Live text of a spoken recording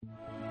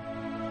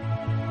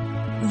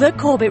The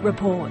Corbett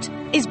Report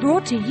is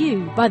brought to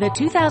you by the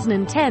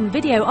 2010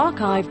 Video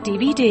Archive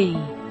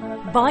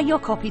DVD. Buy your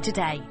copy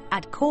today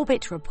at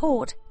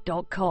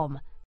corbettreport.com.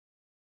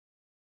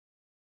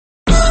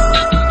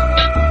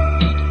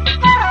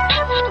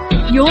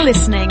 You're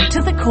listening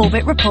to The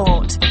Corbett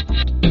Report.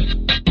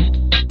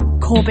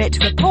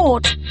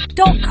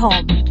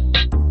 corbettreport.com.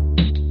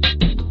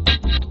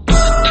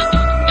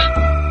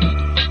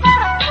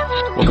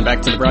 Welcome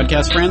back to the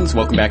broadcast, friends.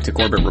 Welcome back to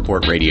Corbett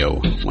Report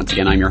Radio. Once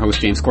again, I'm your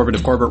host, James Corbett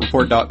of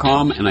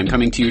CorbettReport.com, and I'm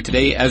coming to you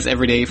today, as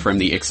every day, from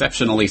the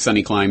exceptionally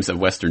sunny climes of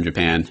Western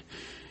Japan.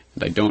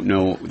 And I don't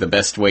know the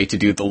best way to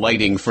do the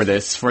lighting for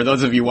this. For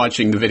those of you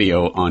watching the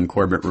video on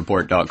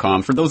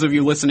CorbettReport.com, for those of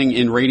you listening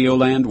in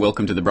Radioland,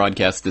 welcome to the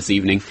broadcast this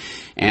evening.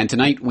 And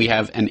tonight we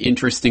have an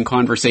interesting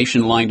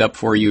conversation lined up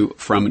for you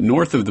from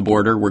north of the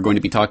border. We're going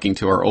to be talking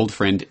to our old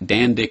friend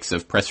Dan Dix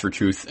of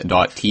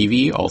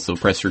PressForTruth.tv, also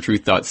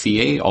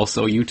PressForTruth.ca,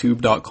 also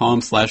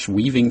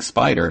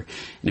YouTube.com/WeavingSpider. And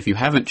if you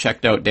haven't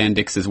checked out Dan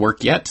Dix's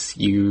work yet,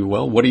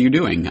 what are you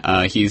doing?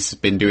 He's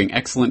been doing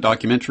excellent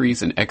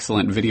documentaries and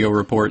excellent video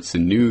reports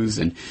and news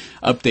and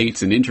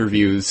updates and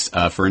interviews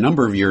for a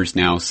number of years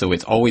now, so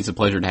it's always a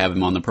pleasure to have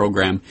him on the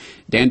program.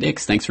 Dan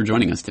Dix, thanks for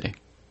joining us today.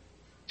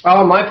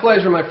 Oh, my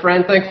pleasure, my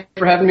friend. Thanks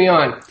for having me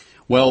on.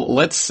 Well,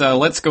 let's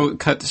go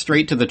cut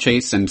straight to the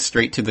chase and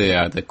straight to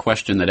the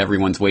question that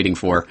everyone's waiting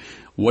for.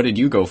 What did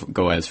you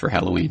go as for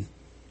Halloween?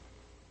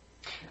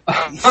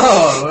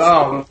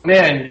 Oh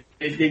man,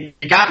 you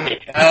got me.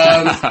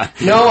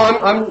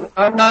 No,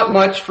 I'm not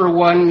much for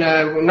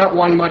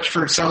much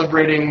for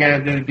celebrating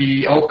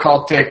the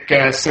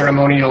occultic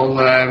ceremonial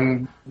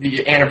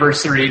the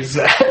anniversaries.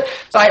 So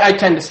I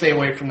tend to stay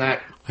away from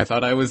that. I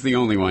thought I was the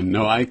only one.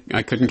 No, I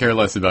couldn't care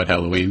less about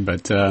Halloween,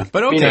 but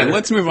okay,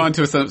 let's move on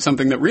to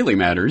something that really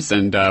matters,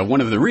 and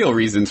one of the real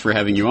reasons for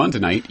having you on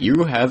tonight,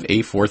 you have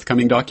a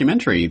forthcoming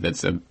documentary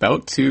that's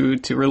about to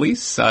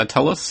release.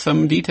 Tell us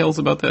some details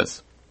about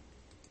this.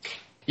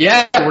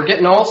 Yeah, we're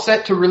getting all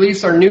set to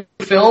release our new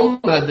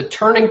film, The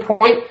Turning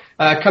Point,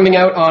 coming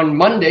out on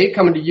Monday,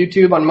 coming to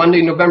YouTube on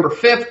Monday, November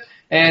 5th.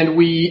 And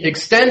we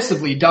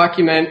extensively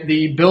document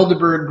the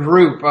Bilderberg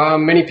group.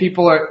 Many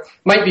people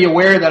might be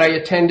aware that I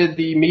attended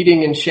the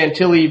meeting in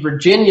Chantilly,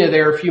 Virginia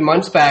there a few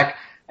months back.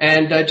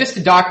 And just to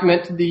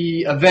document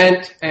the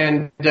event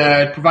and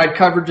provide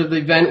coverage of the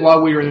event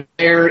while we were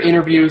there,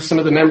 interview some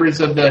of the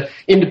members of the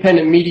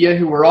independent media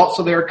who were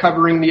also there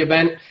covering the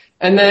event.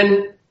 And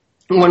then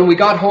when we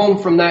got home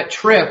from that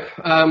trip,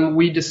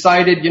 we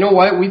decided, you know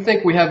what, we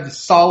think we have the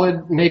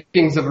solid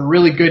makings of a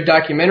really good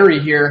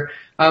documentary here.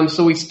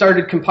 So we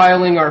started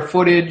compiling our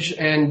footage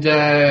and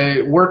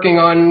working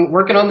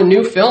on the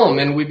new film,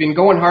 and we've been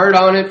going hard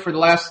on it for the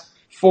last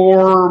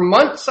 4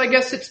 months, I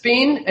guess it's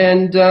been,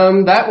 and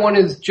that one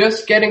is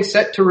just getting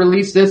set to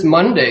release this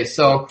Monday.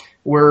 So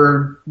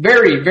we're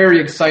very, very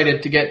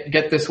excited to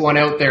get this one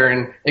out there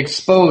and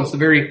expose the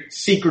very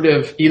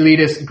secretive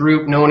elitist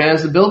group known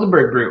as the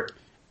Bilderberg Group.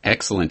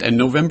 Excellent. And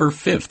November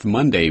 5th,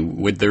 Monday,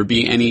 would there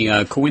be any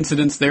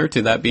coincidence there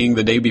to that being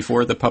the day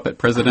before the puppet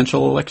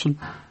presidential election?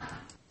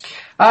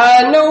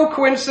 No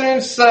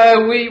coincidence.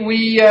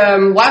 We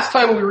last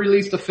time we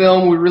released the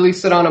film, we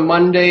released it on a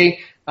Monday.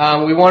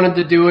 We wanted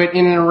to do it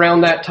in and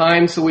around that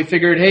time, so we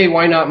figured, hey,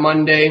 why not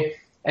Monday?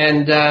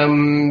 And I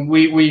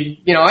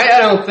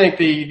don't think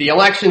the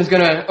election's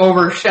going to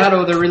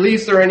overshadow the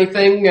release or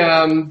anything.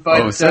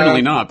 But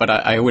certainly not. But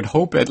I would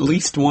hope at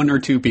least one or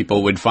two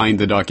people would find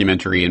the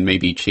documentary and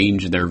maybe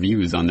change their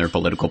views on their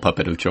political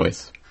puppet of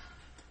choice.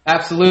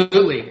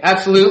 Absolutely.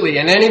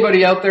 And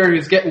anybody out there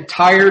who's getting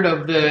tired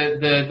of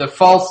the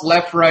false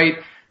left-right,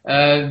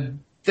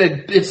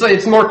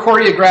 it's more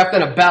choreographed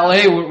than a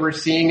ballet. What we're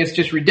seeing is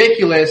just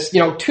ridiculous.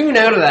 Tune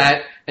out of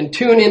that and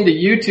tune into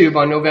YouTube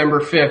on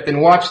November 5th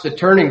and watch The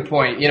Turning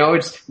Point.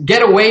 It's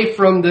get away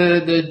from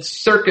the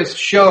circus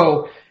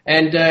show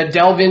and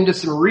delve into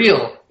some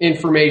real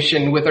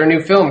information with our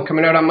new film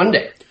coming out on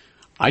Monday.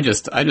 I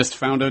just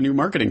found a new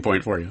marketing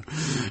point for you.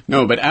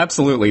 No, but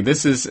absolutely,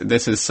 this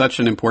is such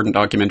an important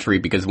documentary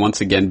because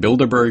once again,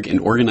 Bilderberg and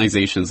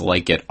organizations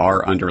like it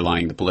are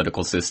underlying the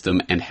political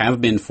system and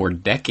have been for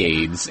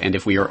decades. And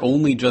if we are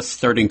only just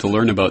starting to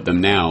learn about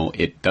them now,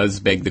 it does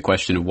beg the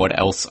question of what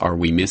else are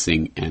we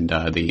missing? And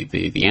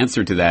the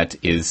answer to that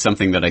is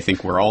something that I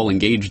think we're all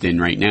engaged in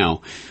right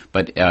now.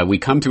 But we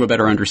come to a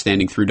better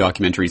understanding through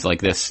documentaries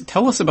like this.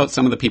 Tell us about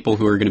some of the people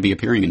who are going to be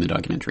appearing in the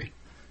documentary.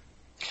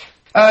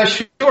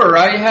 Sure.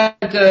 I had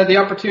the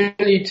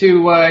opportunity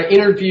to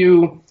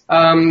interview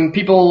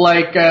people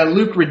like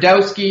Luke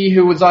Radowski,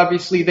 who was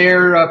obviously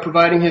there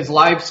providing his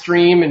live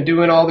stream and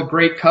doing all the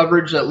great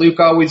coverage that Luke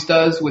always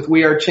does with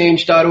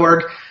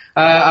wearechange.org.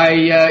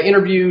 I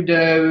interviewed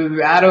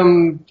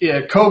Adam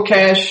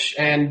Kokesh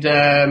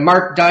and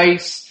Mark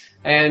Dice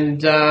and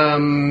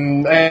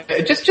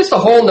just a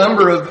whole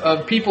number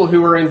of people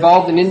who are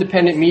involved in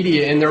independent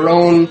media in their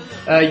own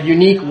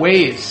unique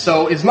ways.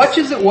 So as much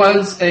as it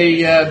was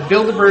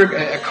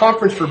a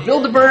conference for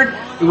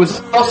Bilderberg, it was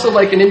also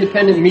like an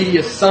independent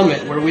media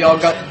summit where we all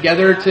got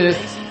together to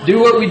do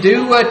what we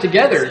do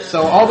together.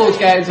 So all those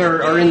guys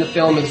are in the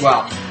film as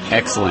well.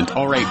 Excellent.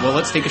 All right, well,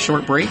 let's take a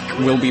short break.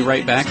 We'll be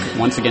right back,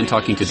 once again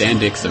talking to Dan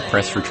Dix of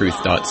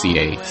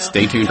PressForTruth.ca.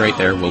 Stay tuned right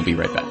there. We'll be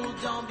right back.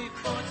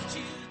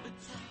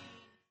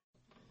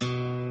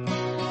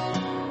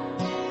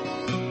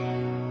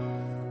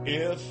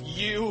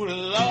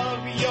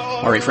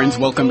 All right, friends,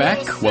 welcome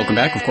back. Welcome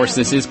back. Of course,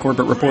 this is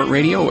Corbett Report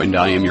Radio, and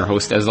I am your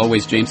host, as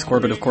always, James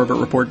Corbett of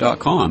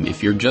CorbettReport.com.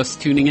 If you're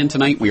just tuning in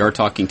tonight, we are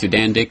talking to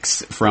Dan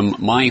Dix from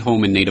my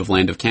home and native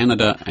land of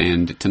Canada,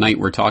 and tonight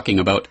we're talking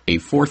about a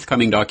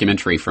forthcoming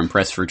documentary from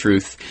Press for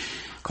Truth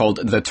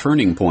called The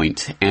Turning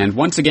Point. And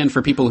once again,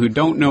 for people who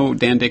don't know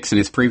Dan Dix and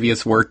his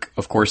previous work,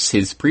 of course,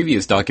 his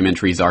previous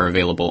documentaries are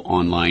available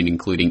online,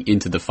 including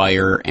Into the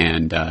Fire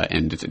and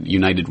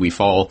United We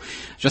Fall.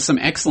 Just some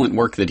excellent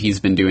work that he's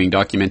been doing,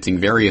 documenting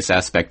various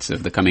aspects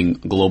of the coming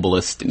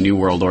globalist New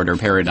World Order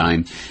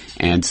paradigm.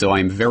 And so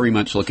I'm very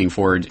much looking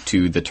forward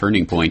to The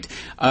Turning Point.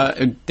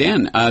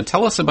 Dan,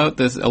 tell us about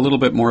this, a little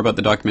bit more about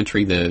the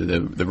documentary,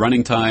 the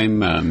running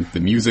time,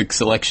 the music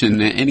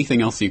selection,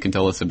 anything else you can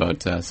tell us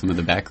about some of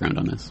the background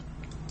on this.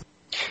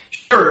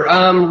 Sure.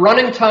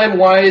 Running time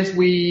wise,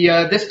 we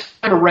this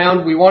time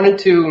around we wanted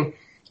to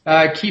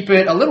keep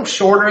it a little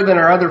shorter than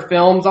our other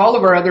films. All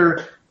of our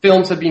other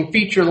films have been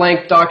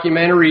feature-length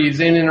documentaries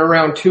in and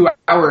around 2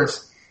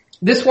 hours.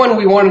 This one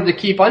we wanted to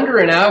keep under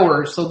an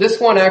hour, so this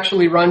one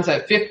actually runs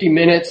at 50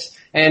 minutes,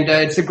 and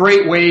it's a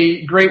great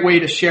way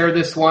to share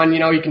this one. You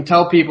know, you can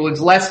tell people it's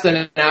less than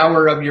an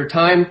hour of your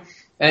time,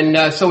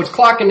 and so it's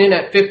clocking in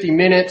at 50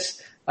 minutes.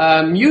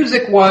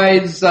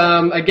 Music-wise,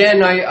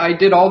 again, I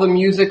did all the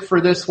music for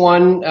this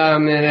one,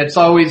 and it's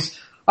always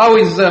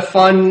a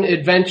fun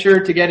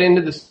adventure to get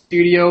into the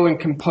studio and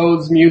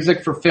compose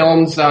music for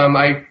films.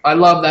 I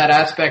love that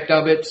aspect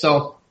of it.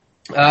 So,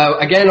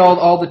 again,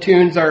 all the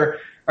tunes are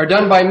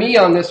done by me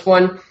on this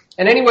one.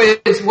 And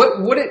anyways,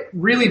 what it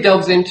really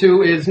delves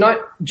into is not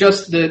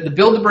just the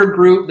Bilderberg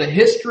group, the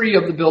history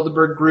of the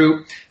Bilderberg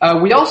group.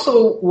 We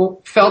also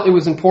felt it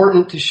was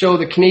important to show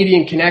the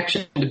Canadian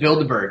connection to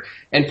Bilderberg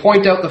and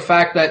point out the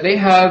fact that they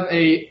have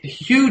a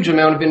huge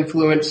amount of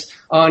influence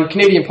on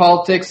Canadian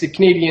politics, the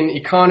Canadian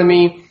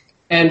economy.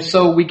 And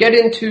so we get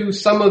into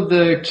some of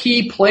the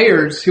key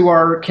players who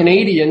are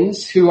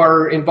Canadians who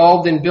are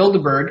involved in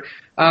Bilderberg.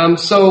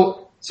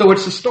 So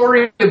it's the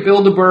story of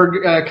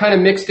Bilderberg kind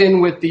of mixed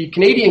in with the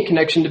Canadian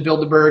connection to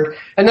Bilderberg.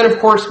 And then, of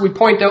course, we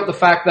point out the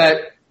fact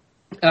that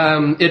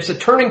it's a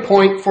turning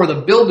point for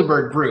the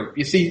Bilderberg group.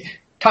 You see,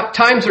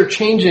 times are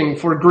changing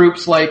for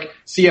groups like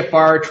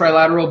CFR,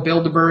 Trilateral,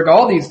 Bilderberg,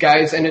 all these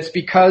guys, and it's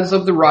because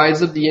of the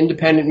rise of the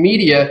independent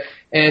media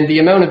and the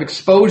amount of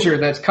exposure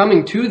that's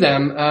coming to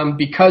them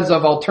because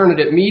of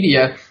alternative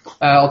media.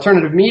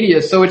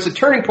 So it's a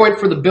turning point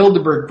for the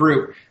Bilderberg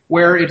group,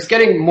 where it's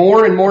getting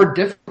more and more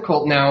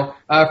difficult now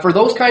for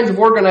those kinds of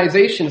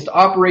organizations to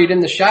operate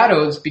in the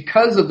shadows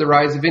because of the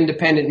rise of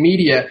independent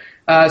media.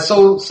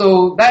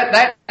 So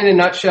that in a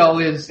nutshell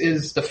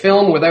is the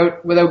film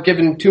without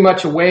giving too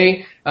much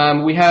away.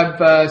 We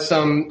have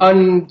some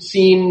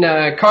unseen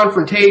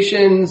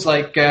confrontations,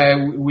 like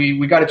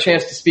we got a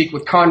chance to speak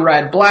with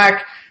Conrad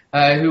Black,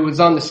 who was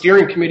on the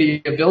steering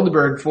committee of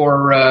Bilderberg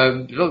for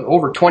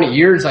over 20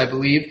 years, I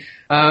believe.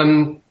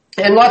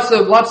 And lots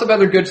of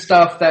other good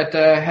stuff that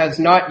has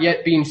not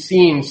yet been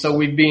seen. So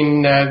we've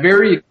been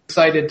very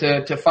excited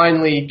to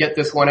finally get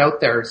this one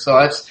out there. So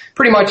that's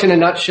pretty much in a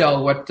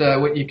nutshell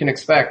what you can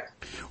expect.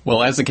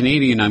 Well, as a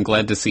Canadian, I'm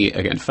glad to see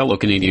a fellow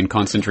Canadian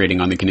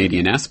concentrating on the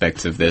Canadian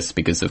aspects of this,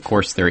 because, of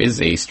course, there is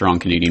a strong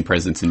Canadian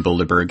presence in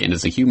Bilderberg, and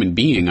as a human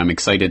being, I'm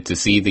excited to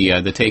see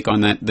the take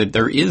on that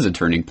there is a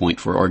turning point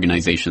for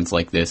organizations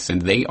like this,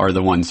 and they are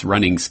the ones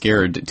running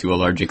scared to a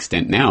large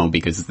extent now,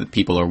 because the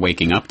people are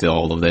waking up to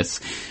all of this.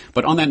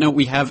 But on that note,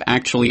 we have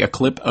actually a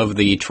clip of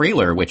the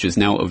trailer, which is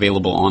now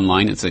available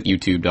online. It's at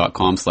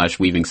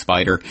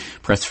youtube.com/weavingspider.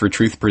 Press for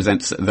Truth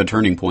presents The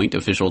Turning Point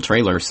official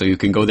trailer, so you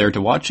can go there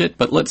to watch it.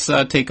 But let's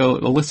take a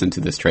listen to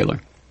this trailer.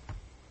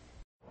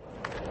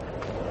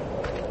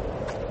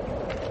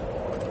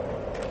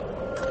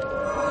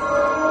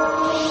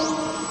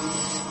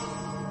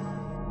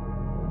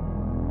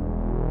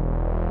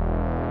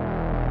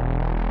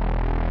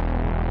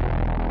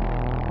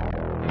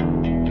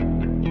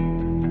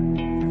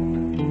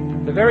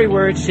 The very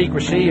word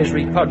secrecy is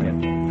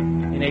repugnant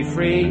in a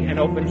free and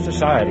open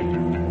society.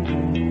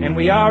 And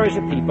we are, as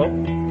a people,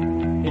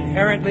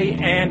 inherently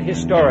and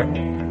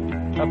historically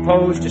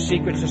opposed to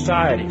secret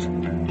societies,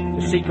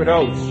 to secret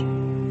oaths,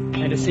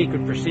 and to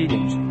secret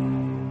proceedings.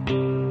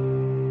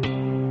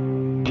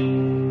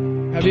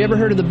 Have you ever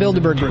heard of the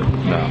Bilderberg Group?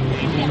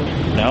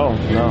 No,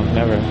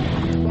 never.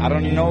 I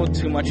don't know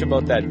too much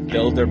about that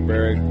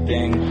Bilderberg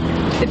thing.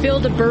 The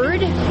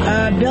Bilderberg?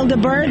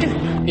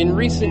 Bilderberg? In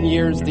recent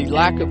years, the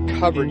lack of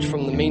coverage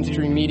from the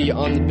mainstream media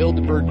on the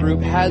Bilderberg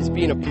Group has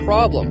been a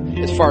problem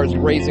as far as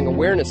raising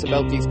awareness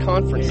about these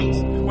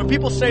conferences. When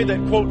people say that,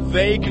 quote,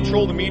 they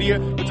control the media,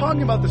 they're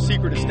talking about the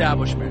secret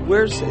establishment.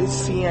 Where's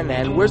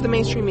CNN? Where's the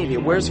mainstream media?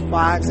 Where's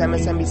Fox,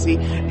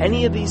 MSNBC?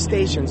 Any of these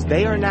stations,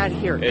 they are not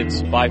here.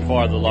 It's by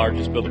far the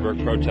largest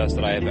Bilderberg protest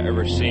that I have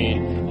ever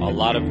seen. A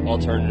lot of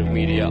alternative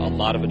media, a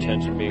lot of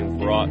attention being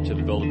brought to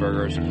the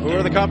Bilderbergers. Who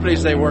are the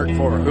companies they work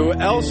for? Who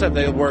else have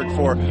they worked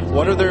for?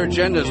 What are their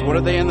agendas? What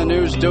are they in the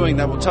news doing?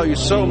 That will tell you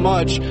so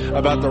much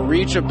about the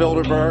reach of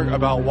Bilderberg,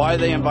 about why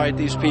they invite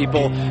these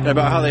people, and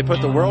about how they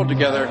put the world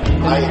together.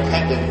 I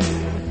attended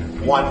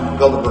one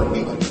Bilderberg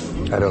meeting.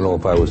 I don't know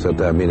if I was at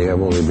that meeting. I've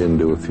only been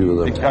to a few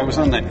of them. I was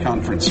on that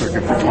conference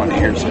circuit for 20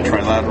 years, the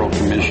Trilateral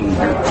Commission,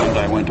 and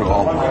I went to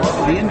all.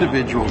 The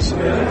individuals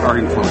are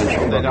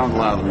influential. They don't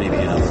allow the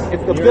media.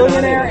 It's the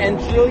billionaire and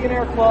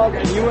trillionaire club,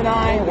 and you and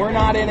I, we're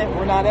not in it.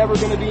 We're not ever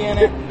going to be in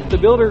it. The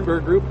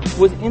Bilderberg Group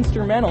was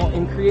instrumental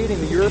in creating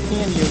the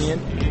European Union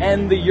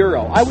and the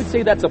euro. I would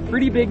say that's a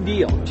pretty big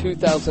deal.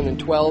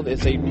 2012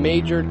 is a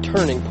major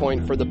turning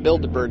point for the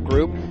Bilderberg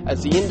Group,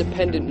 as the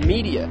independent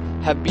media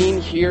have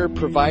been here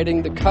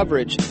providing the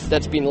coverage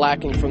that's been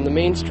lacking from the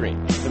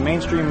mainstream. The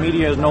mainstream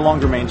media is no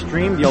longer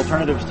mainstream. The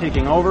alternative is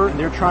taking over.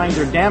 They're trying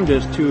their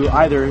damnedest to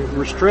either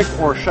restrict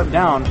or shut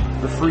down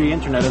the free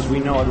internet as we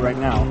know it right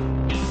now.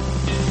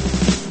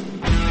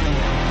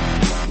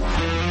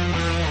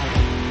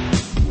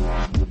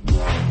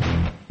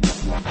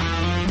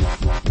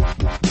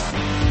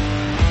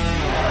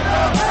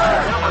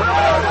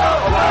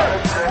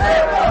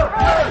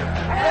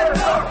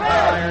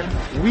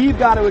 We've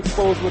got to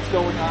expose what's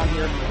going on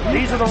here.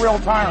 These are the real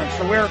tyrants,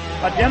 so we're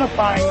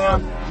identifying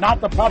them, not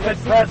the puppet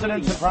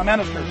presidents and prime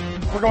ministers.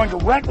 We're going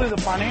directly to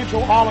the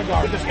financial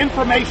oligarchs. This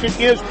information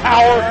is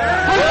power.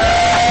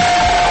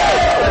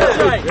 That's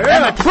right.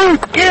 And the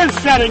truth is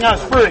setting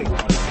us free.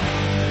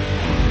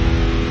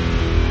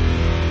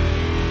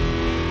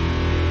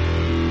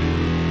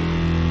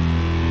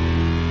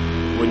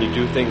 When you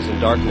do things in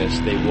darkness,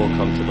 they will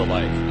come to the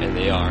light, and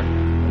they are.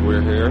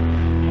 We're here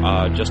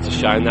just to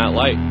shine that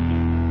light.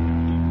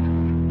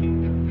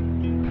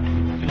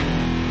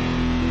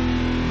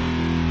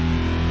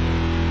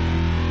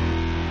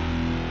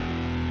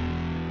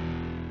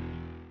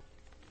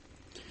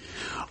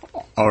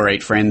 All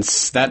right,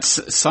 friends,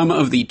 that's some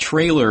of the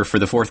trailer for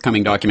the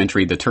forthcoming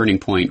documentary, The Turning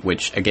Point,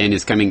 which, again,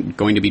 is going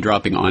to be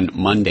dropping on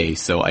Monday.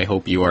 So I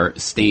hope you are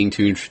staying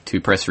tuned to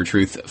Press for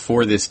Truth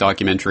for this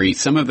documentary.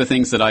 Some of the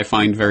things that I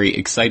find very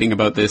exciting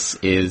about this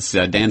is,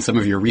 Dan, some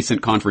of your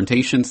recent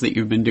confrontations that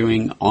you've been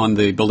doing on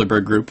the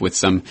Bilderberg Group with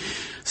some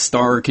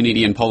star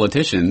Canadian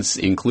politicians,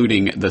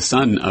 including the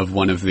son of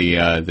one of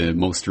the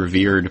most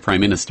revered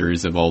prime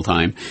ministers of all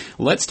time.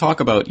 Let's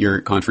talk about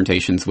your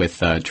confrontations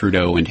with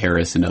Trudeau and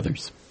Harris and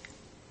others.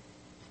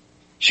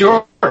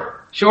 Sure,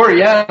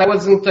 yeah. That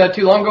wasn't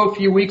too long ago, a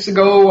few weeks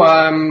ago.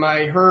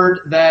 I heard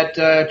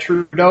that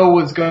Trudeau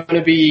was going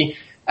to be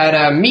at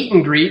a meet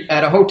and greet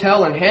at a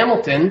hotel in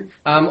Hamilton,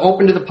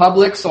 open to the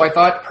public, so I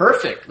thought,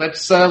 perfect,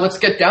 let's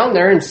get down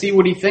there and see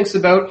what he thinks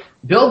about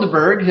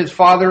Bilderberg. His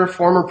father,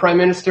 former Prime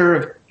Minister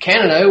of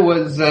Canada,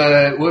 was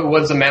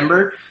a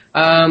member,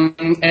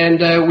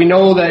 and we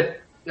know that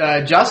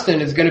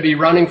Justin is going to be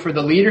running for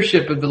the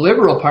leadership of the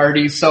Liberal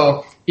Party,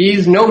 so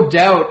he's no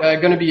doubt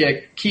going to be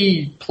a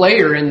key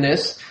player in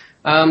this.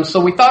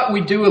 So we thought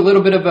we'd do a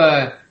little bit of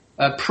a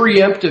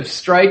preemptive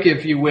strike,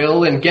 if you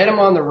will, and get him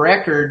on the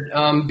record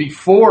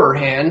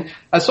beforehand.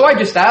 So I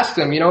just asked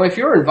him, if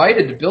you're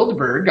invited to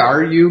Bilderberg,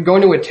 are you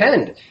going to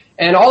attend?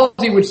 And all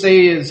he would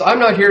say is, I'm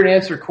not here to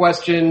answer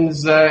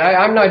questions.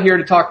 I'm not here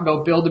to talk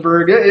about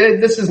Bilderberg.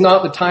 This is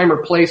not the time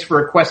or place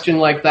for a question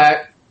like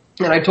that.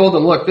 And I told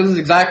him, look, this is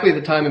exactly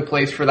the time and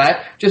place for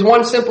that. Just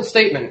one simple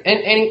statement,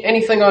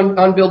 anything on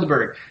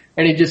Bilderberg.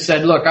 And he just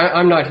said, look,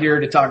 I'm not here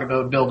to talk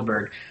about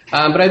Bilderberg.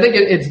 But I think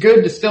it's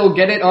good to still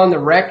get it on the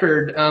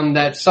record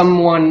that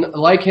someone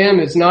like him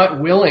is not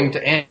willing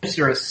to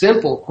answer a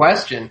simple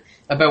question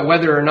about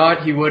whether or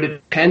not he would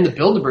attend the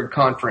Bilderberg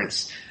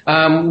conference.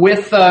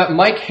 With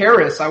Mike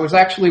Harris, I was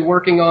actually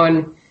working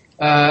on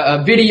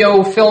a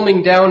video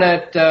filming down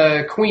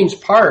at Queen's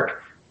Park.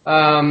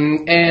 That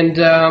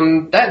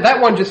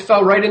one just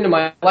fell right into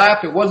my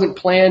lap. It wasn't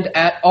planned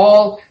at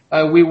all.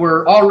 We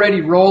were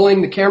already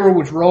rolling. The camera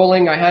was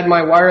rolling. I had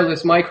my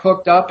wireless mic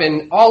hooked up,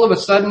 and all of a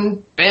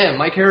sudden, bam,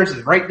 Mike Harris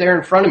is right there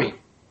in front of me.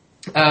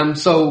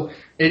 So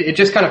it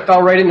just kind of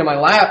fell right into my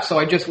lap. So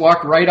I just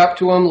walked right up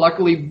to him.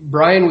 Luckily,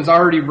 Brian was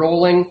already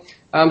rolling.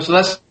 So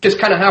that's just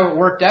kind of how it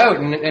worked out.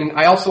 And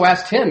I also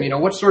asked him,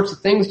 what sorts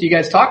of things do you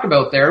guys talk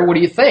about there? What do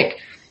you think?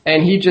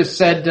 And he just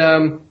said,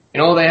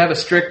 they have a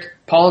strict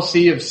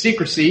policy of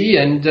secrecy,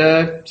 and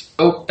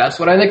so that's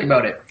what I think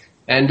about it.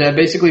 And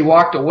basically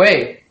walked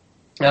away.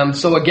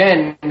 So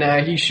again,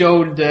 he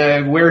showed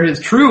where his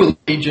true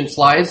allegiance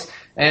lies,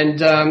 And,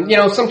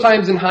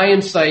 sometimes in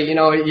hindsight,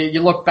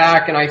 you look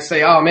back and I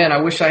say, oh man,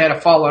 I wish I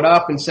had followed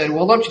up and said,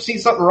 well, don't you see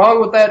something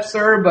wrong with that,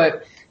 sir?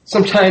 But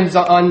sometimes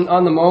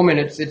on the moment,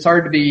 it's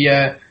hard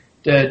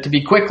to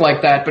be quick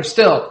like that. But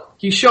still,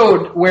 he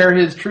showed where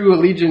his true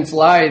allegiance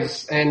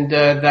lies, and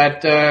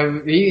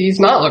that he's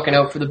not looking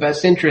out for the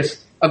best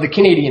interests of the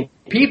Canadian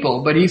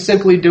people, but he's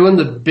simply doing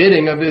the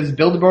bidding of his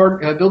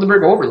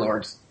Bilderberg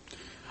overlords.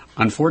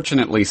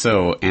 Unfortunately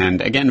so.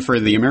 And again, for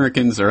the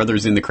Americans or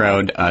others in the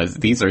crowd,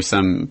 these are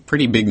some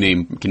pretty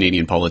big-name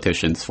Canadian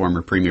politicians.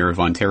 Former Premier of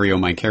Ontario,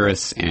 Mike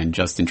Harris, and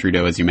Justin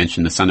Trudeau, as you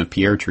mentioned, the son of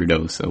Pierre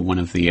Trudeau, so one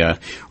of the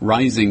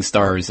rising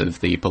stars of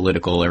the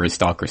political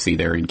aristocracy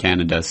there in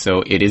Canada.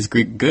 So it is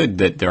good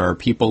that there are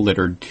people that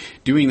are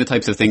doing the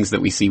types of things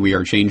that we see We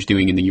Are Change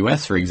doing in the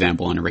U.S., for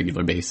example, on a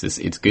regular basis.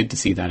 It's good to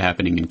see that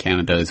happening in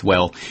Canada as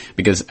well,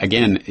 because,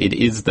 again, it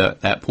is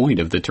that point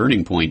of the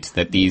turning point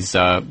that these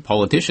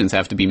politicians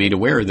have to be made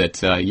aware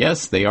that,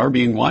 yes, they are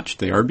being watched,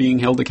 they are being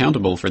held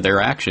accountable for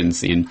their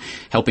actions in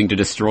helping to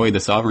destroy the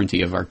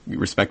sovereignty of our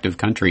respective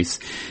countries.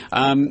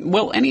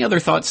 Well, any other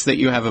thoughts that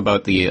you have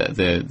about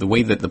the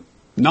way that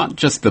not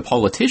just the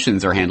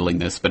politicians are handling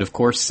this, but of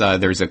course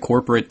there's a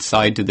corporate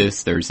side to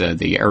this, there's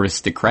the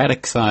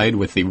aristocratic side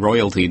with the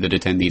royalty that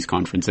attend these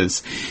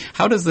conferences.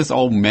 How does this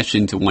all mesh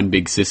into one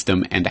big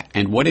system,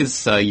 and what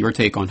is your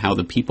take on how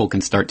the people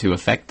can start to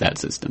affect that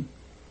system?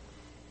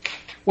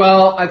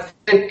 Well, I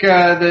think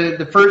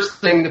the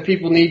first thing that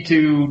people need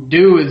to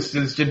do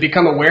is to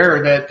become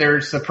aware that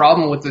there's a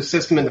problem with the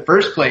system in the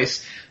first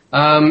place.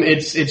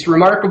 It's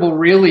remarkable,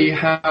 really,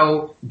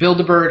 how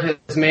Bilderberg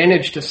has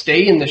managed to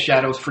stay in the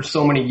shadows for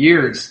so many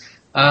years.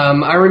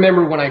 I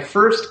remember when I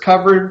first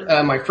covered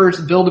my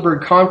first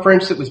Bilderberg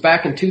conference, it was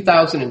back in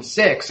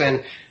 2006,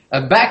 and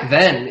back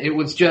then it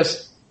was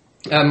just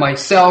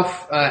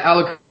myself,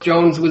 Alex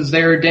Jones was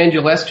there,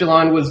 Daniel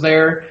Estelon was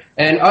there,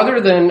 and other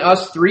than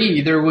us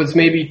three, there was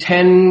maybe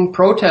 10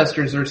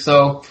 protesters or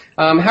so.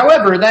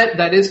 However,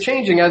 that is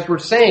changing, as we're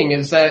saying,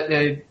 is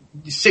that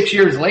 6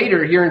 years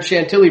later, here in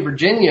Chantilly,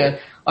 Virginia,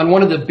 on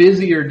one of the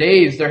busier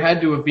days, there had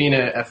to have been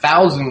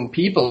 1,000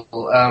 people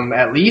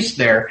at least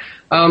there.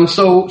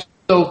 So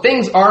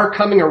things are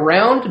coming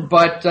around,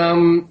 but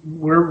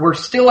we're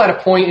still at a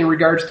point in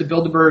regards to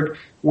Bilderberg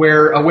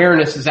where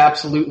awareness is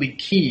absolutely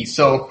key.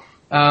 So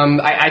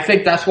I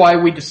think that's why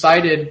we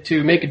decided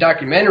to make a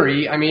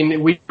documentary. I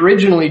mean, we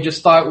originally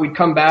just thought we'd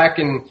come back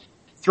and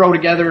throw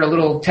together a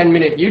little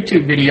 10-minute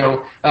YouTube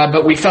video,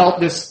 but we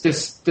felt this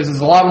is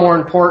a lot more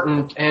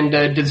important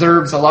and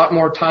deserves a lot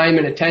more time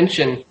and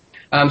attention.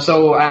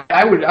 So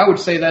I would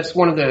say that's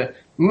one of the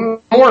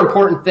more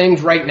important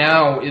things right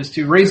now, is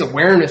to raise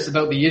awareness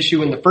about the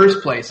issue in the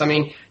first place. I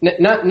mean,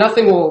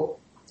 nothing will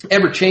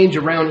ever change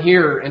around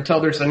here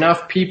until there's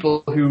enough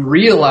people who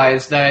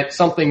realize that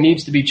something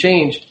needs to be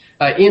changed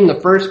in the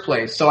first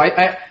place. So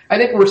I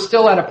think we're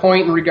still at a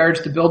point in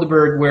regards to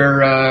Bilderberg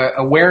where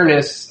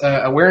awareness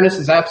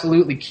is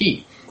absolutely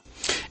key.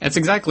 That's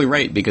exactly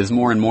right, because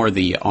more and more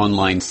the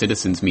online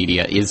citizens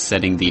media is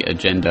setting the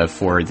agenda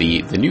for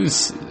the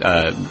news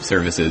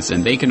services,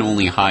 and they can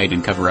only hide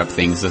and cover up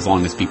things as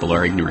long as people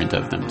are ignorant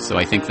of them. So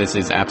I think this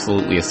is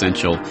absolutely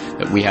essential,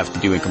 that we have to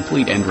do a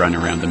complete end run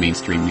around the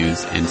mainstream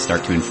news and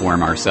start to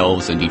inform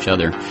ourselves and each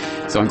other.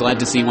 So I'm glad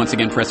to see once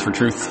again Press for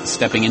Truth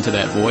stepping into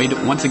that void.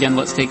 Once again,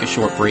 let's take a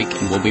short break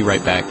and we'll be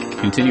right back,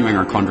 continuing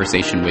our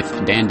conversation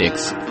with Dan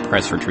Dix,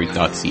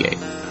 PressForTruth.ca.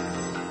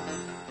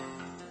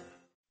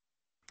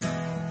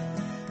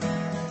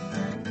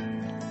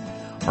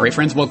 All right,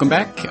 friends, welcome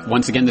back.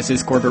 Once again, this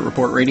is Corbett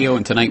Report Radio,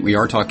 and tonight we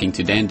are talking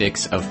to Dan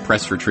Dix of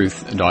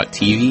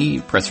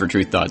PressForTruth.tv,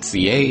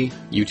 PressForTruth.ca,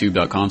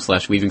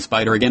 YouTube.com/Weaving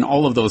Spider. Again,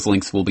 all of those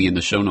links will be in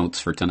the show notes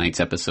for tonight's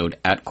episode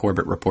at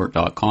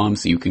CorbettReport.com,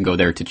 so you can go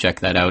there to check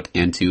that out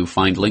and to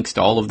find links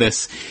to all of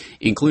this,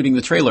 including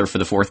the trailer for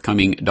the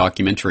forthcoming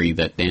documentary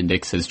that Dan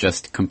Dix has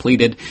just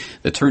completed,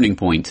 The Turning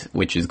Point,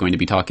 which is going to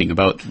be talking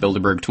about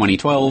Bilderberg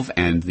 2012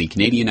 and the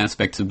Canadian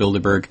aspects of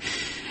Bilderberg.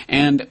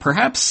 And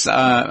perhaps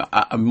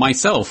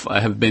myself,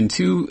 I have been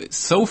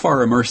so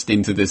far immersed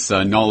into this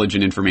knowledge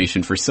and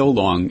information for so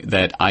long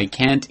that I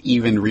can't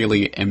even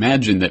really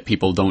imagine that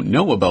people don't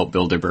know about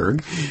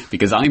Bilderberg,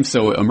 because I'm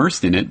so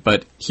immersed in it.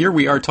 But here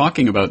we are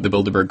talking about the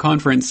Bilderberg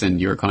conference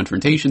and your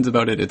confrontations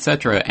about it,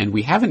 etc., and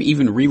we haven't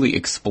even really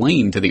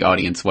explained to the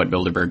audience what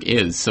Bilderberg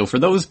is. So for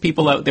those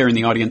people out there in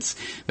the audience,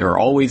 there are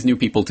always new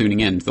people tuning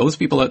in. Those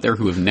people out there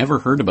who have never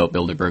heard about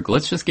Bilderberg,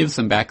 let's just give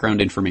some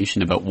background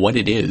information about what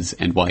it is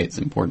and why it's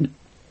important.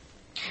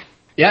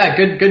 Yeah,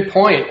 good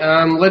point.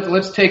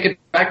 Let's take it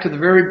back to the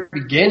very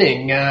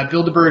beginning.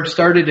 Bilderberg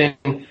started in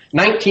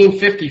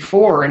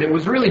 1954, and it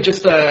was really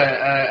just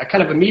a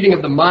kind of a meeting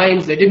of the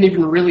minds. They didn't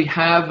even really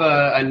have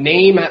a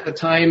name at the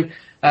time.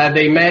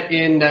 They met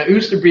in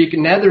Oosterbeek,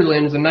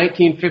 Netherlands in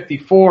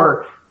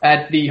 1954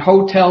 at the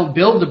Hotel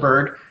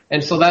Bilderberg,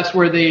 and so that's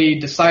where they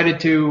decided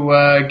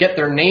to get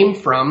their name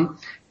from.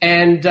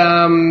 And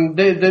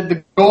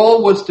the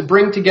goal was to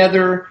bring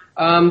together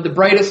the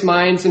brightest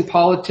minds in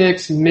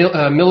politics,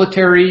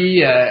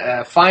 military,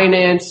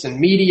 finance, and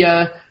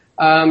media,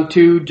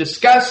 to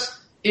discuss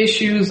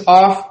issues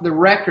off the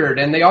record.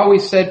 And they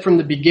always said from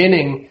the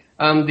beginning,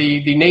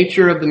 the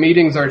nature of the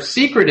meetings are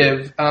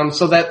secretive,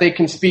 so that they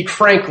can speak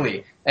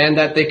frankly, and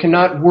that they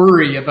cannot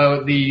worry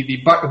about the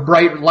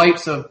bright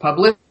lights of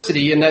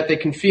publicity, and that they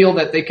can feel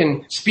that they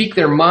can speak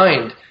their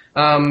mind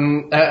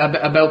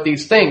about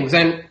these things.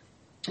 And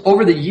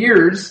over the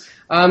years,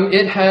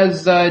 it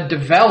has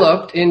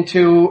developed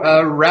into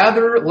a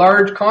rather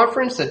large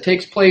conference that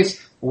takes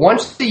place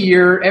once a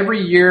year,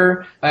 every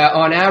year.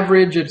 On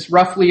average, it's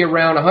roughly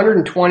around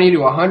 120 to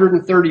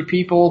 130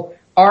 people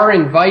are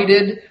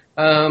invited.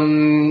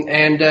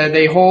 And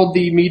they hold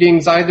the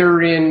meetings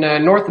either in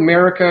North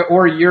America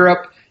or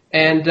Europe.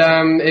 And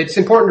it's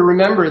important to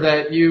remember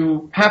that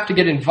you have to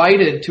get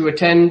invited to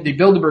attend the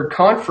Bilderberg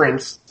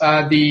conference.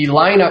 The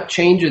lineup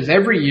changes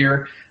every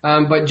year,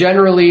 but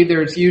generally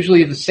there's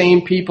usually the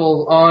same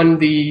people on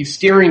the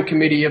steering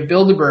committee of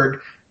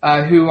Bilderberg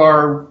who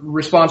are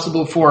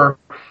responsible for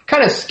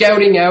kind of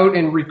scouting out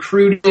and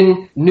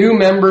recruiting new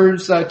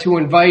members to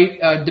invite,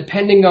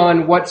 depending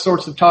on what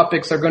sorts of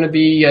topics are going to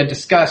be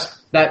discussed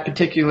that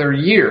particular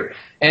year.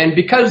 And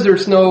because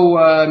there's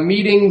no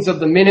meetings of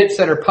the minutes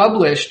that are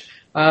published,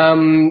 a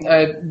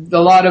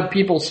lot of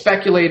people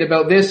speculate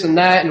about this and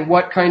that and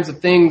what kinds of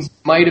things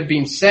might have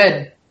been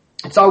said.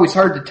 It's always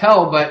hard to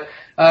tell, but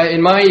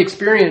in my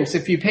experience,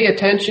 if you pay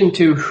attention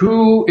to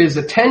who is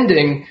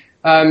attending,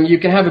 you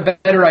can have a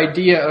better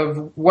idea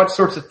of what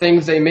sorts of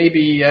things they may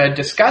be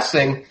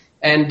discussing,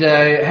 and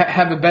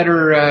have a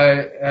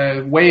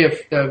better way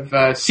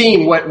of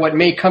seeing what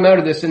may come out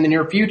of this in the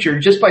near future,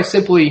 just by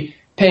simply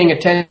paying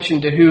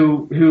attention to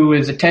who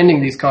is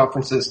attending these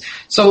conferences.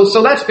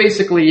 So that's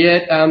basically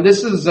it.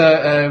 This is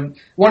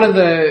one of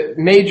the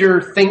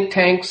major think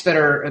tanks that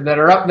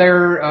are up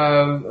there,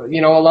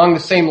 along the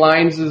same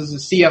lines as the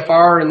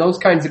CFR and those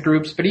kinds of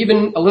groups, but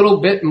even a little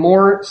bit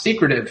more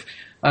secretive.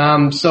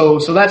 So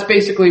that's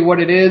basically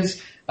what it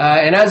is.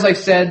 And as I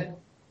said,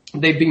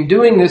 they've been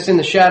doing this in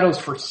the shadows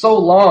for so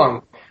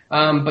long.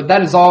 But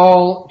that is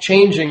all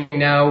changing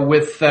now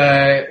with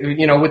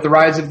the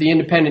rise of the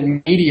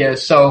independent media.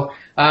 So,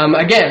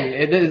 again,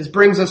 it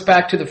brings us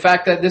back to the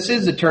fact that this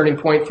is a turning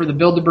point for the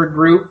Bilderberg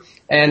Group,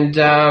 and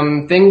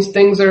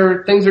things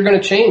are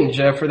going to change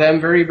for them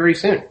very, very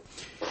soon.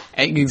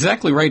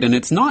 Exactly right, and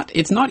it's not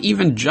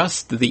even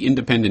just the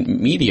independent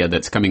media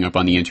that's coming up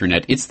on the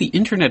internet. It's the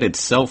internet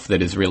itself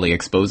that is really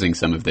exposing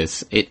some of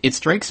this. It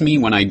strikes me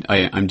when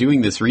I'm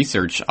doing this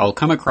research, I'll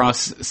come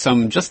across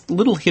some just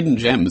little hidden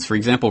gems. For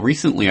example,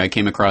 recently I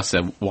came across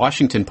a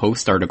Washington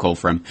Post article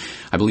from,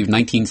 I believe,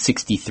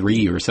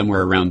 1963 or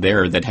somewhere around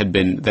there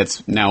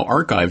that's now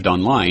archived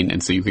online,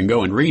 and so you can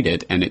go and read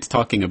it, and it's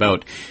talking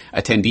about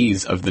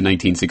attendees of the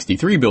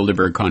 1963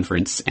 Bilderberg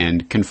Conference,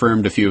 and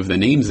confirmed a few of the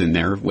names in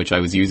there, which I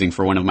was using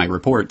for one of my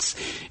reports.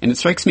 And it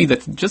strikes me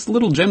that just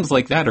little gems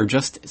like that are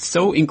just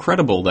so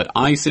incredible that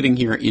I, sitting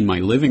here in my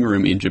living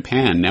room in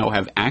Japan, now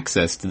have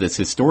access to this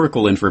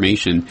historical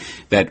information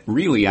that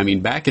really, I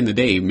mean, back in the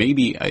day,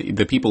 maybe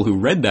the people who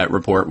read that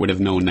report would have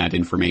known that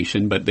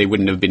information, but they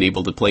wouldn't have been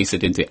able to place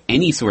it into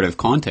any sort of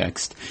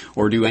context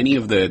or do any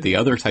of the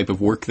other type of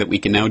work that we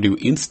can now do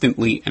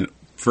instantly and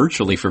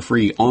virtually for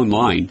free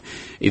online.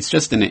 It's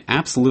just an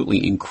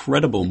absolutely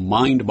incredible,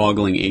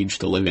 mind-boggling age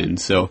to live in.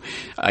 So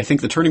I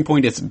think the turning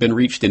point has been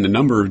reached in a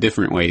number of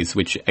different ways,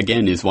 which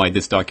again is why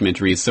this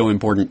documentary is so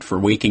important for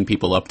waking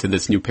people up to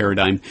this new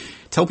paradigm.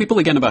 Tell people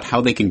again about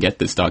how they can get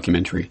this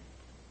documentary.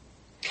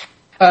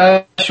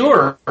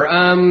 Sure.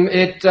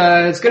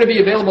 It's going to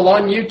be available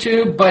on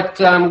YouTube, but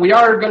we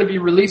are going to be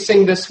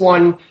releasing this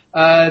one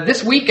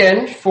this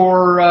weekend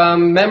for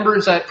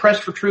members at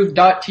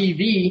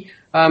PressForTruth.tv.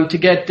 To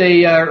get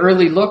a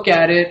early look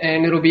at it,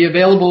 and it'll be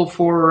available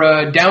for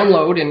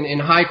download in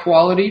high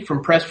quality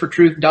from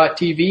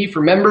PressForTruth.tv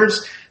for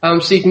members.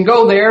 So you can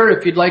go there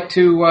if you'd like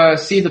to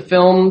see the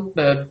film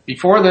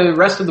before the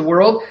rest of the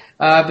world.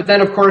 But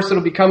then, of course,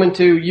 it'll be coming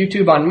to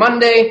YouTube on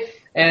Monday.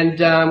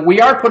 And we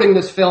are putting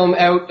this film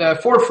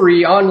out for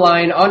free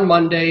online on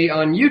Monday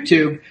on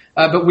YouTube.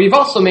 But we've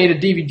also made a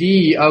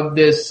DVD of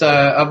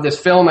this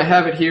film. I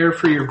have it here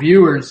for your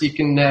viewers. You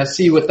can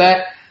see what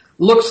that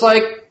looks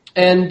like.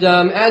 And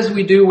as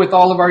we do with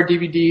all of our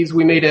DVDs,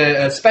 we made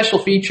a special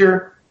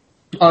feature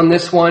on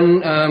this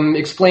one,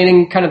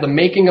 explaining kind of the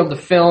making of the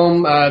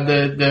film,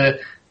 the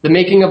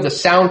making of the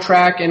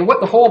soundtrack, and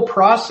what the whole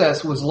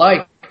process was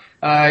like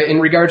in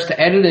regards to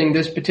editing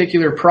this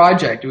particular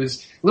project. It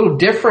was a little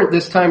different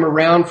this time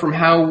around from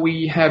how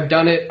we have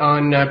done it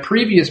on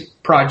previous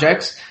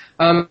projects.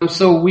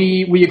 So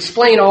we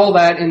explain all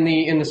that in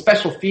the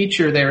special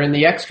feature there in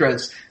the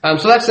extras.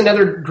 So that's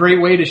another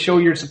great way to show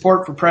your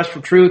support for Press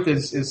for Truth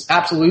is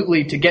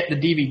absolutely to get the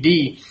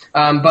DVD.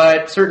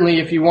 But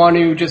certainly if you want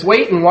to just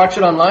wait and watch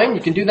it online,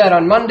 you can do that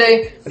on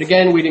Monday. But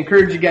again, we'd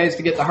encourage you guys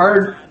to get the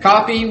hard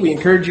copy. We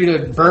encourage you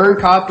to burn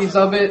copies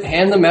of it,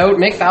 hand them out,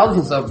 make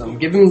thousands of them.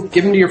 Give them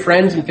to your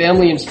friends and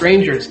family and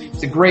strangers.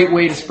 It's a great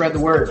way to spread the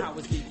word.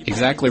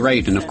 Exactly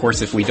right. And of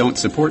course, if we don't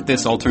support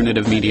this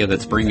alternative media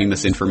that's bringing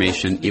this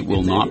information, it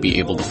will not be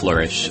able to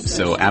flourish.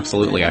 So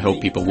absolutely, I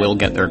hope people will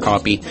get their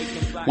copy.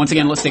 Once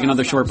again, let's take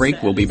another short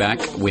break. We'll be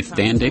back with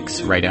Dan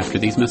Dix right after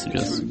these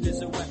messages.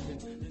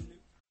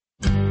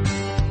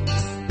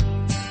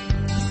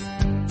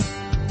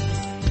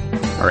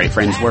 All right,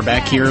 friends, we're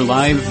back here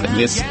live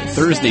this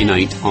Thursday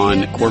night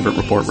on Corbett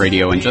Report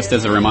Radio. And just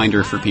as a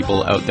reminder for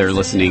people out there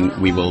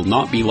listening, we will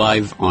not be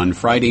live on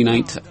Friday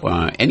night,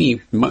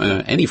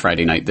 any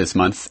Friday night this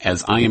month,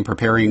 as I am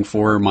preparing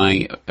for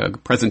my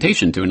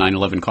presentation to a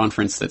 9/11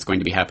 conference that's going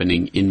to be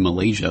happening in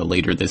Malaysia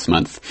later this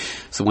month.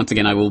 So once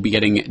again, I will be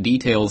getting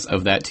details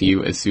of that to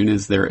you as soon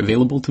as they're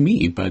available to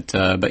me. But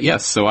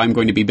yes, so I'm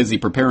going to be busy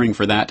preparing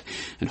for that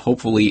and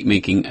hopefully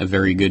making a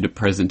very good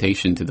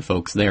presentation to the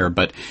folks there.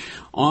 But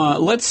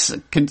let's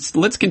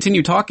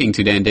continue talking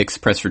to Dan Dix,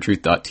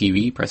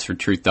 PressForTruth.tv,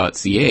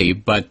 PressForTruth.ca,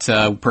 but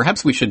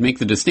perhaps we should make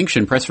the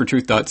distinction,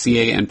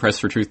 PressForTruth.ca and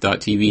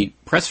PressForTruth.tv.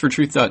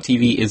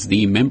 PressForTruth.tv is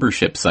the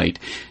membership site.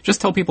 Just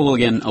tell people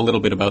again a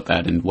little bit about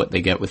that and what they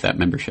get with that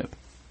membership.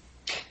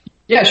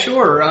 Yeah,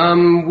 sure.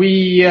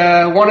 We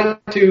wanted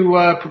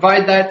to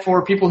provide that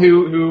for people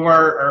who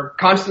are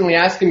constantly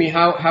asking me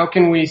how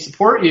can we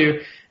support you,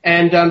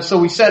 and so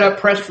we set up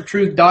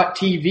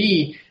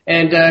PressForTruth.tv.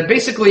 And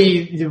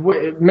basically,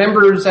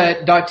 members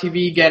at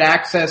 .tv get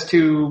access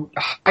to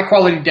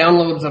high-quality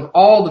downloads of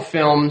all the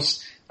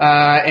films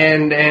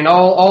and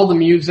all the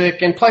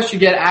music, and plus you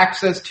get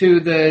access to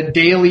the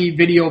daily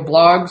video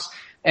blogs.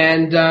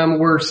 And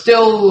we're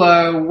still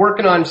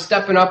working on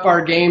stepping up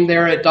our game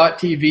there at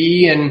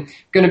 .tv, and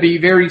going to be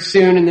very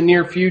soon in the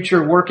near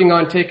future working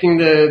on taking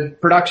the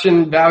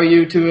production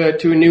value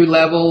to a new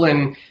level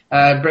and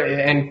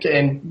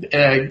getting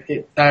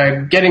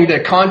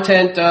the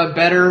content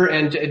better,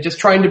 and just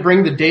trying to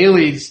bring the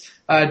dailies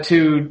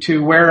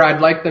to where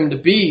I'd like them to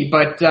be.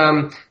 But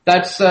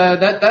that's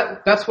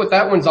what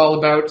that one's all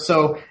about.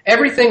 So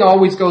everything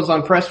always goes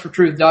on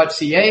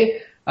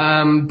PressForTruth.ca.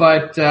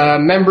 But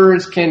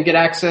members can get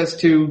access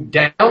to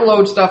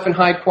download stuff in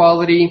high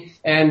quality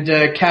and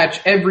catch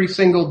every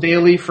single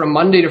daily from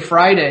Monday to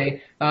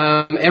Friday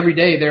every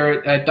day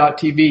there at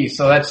 .tv.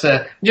 So that's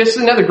just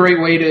another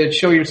great way to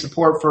show your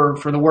support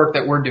for the work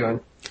that we're doing.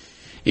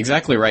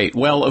 Exactly right.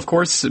 Well, of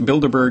course,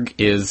 Bilderberg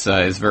is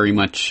very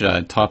much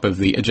top of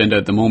the agenda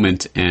at the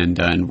moment,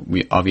 and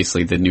we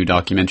obviously the new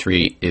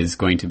documentary is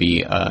going to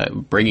be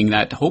bringing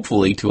that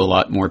hopefully to a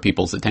lot more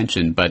people's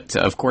attention. But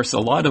of course, a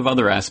lot of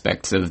other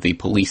aspects of the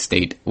police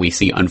state we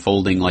see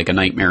unfolding like a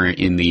nightmare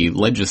in the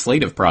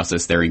legislative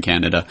process there in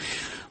Canada.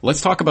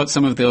 Let's talk about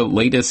some of the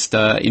latest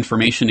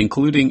information,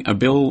 including a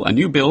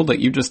new bill that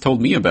you just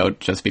told me about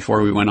just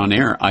before we went on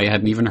air. I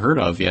hadn't even heard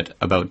of yet,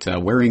 about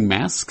wearing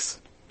masks.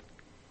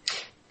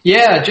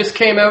 Yeah, it just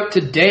came out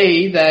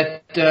today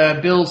that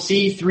Bill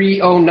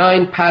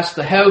C-309 passed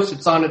the House.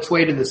 It's on its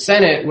way to the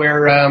Senate,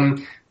 where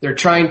they're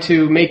trying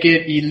to make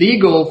it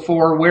illegal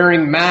for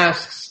wearing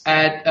masks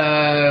at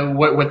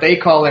what they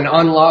call an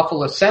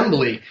unlawful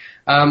assembly.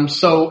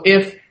 So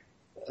if,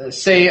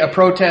 say, a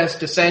protest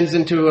descends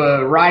into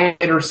a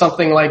riot or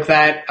something like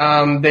that,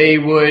 they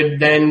would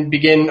then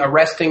begin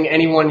arresting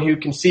anyone who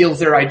conceals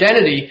their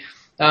identity.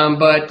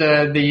 But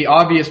the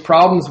obvious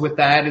problems with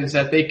that is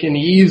that they can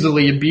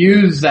easily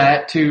abuse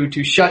that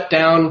to shut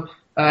down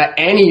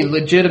any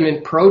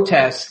legitimate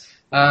protests,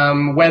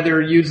 whether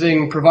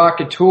using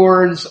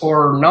provocateurs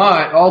or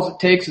not. All it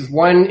takes is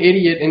one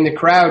idiot in the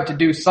crowd to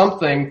do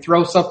something,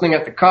 throw something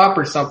at the cop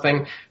or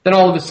something, then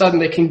all of a sudden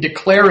they can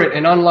declare it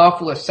an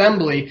unlawful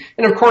assembly.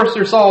 And of course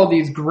there's all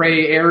these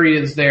gray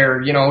areas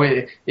there. You know,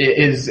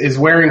 is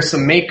wearing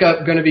some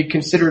makeup going to be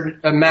considered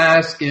a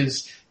mask?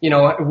 Is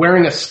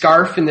wearing a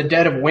scarf in the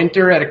dead of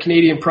winter at a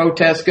Canadian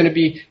protest going to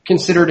be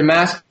considered a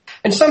mask?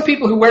 And some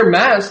people who wear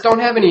masks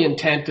don't have any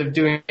intent of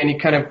doing any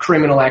kind of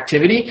criminal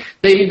activity.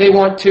 They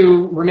want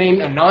to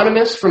remain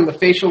anonymous from the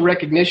facial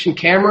recognition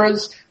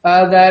cameras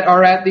that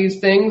are at these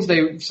things.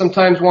 They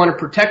sometimes want to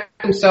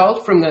protect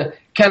themselves from the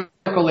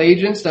chemical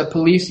agents that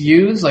police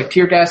use, like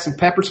tear gas and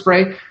pepper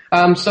spray.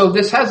 So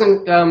this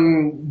hasn't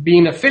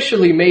been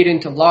officially made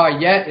into law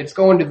yet. It's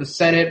going to the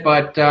Senate,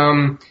 but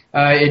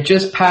it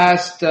just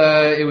passed.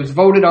 It was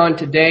voted on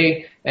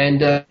today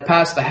and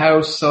passed the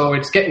House, so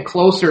it's getting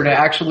closer to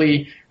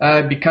actually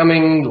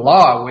becoming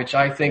law, which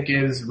I think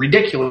is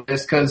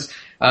ridiculous because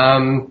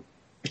I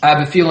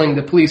have a feeling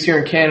the police here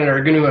in Canada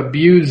are going to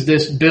abuse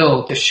this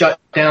bill to shut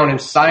down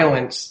and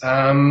silence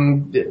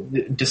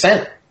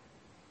dissent.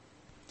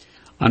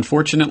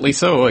 Unfortunately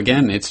so.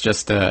 Again, it's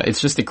just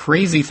a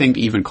crazy thing to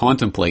even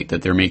contemplate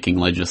that they're making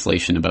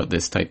legislation about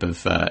this type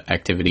of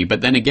activity. But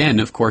then again,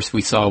 of course,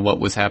 we saw what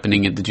was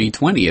happening at the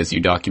G20, as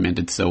you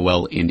documented so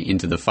well in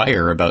Into the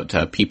Fire,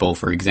 about people,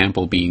 for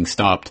example, being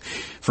stopped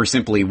for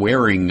simply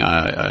wearing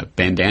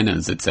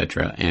bandanas,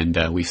 etc.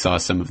 And we saw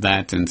some of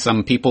that, and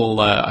some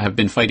people have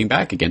been fighting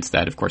back against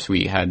that. Of course,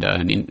 we had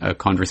a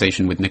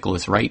conversation with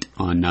Nicholas Wright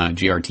on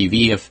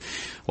GRTV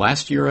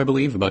last year, I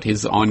believe, about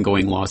his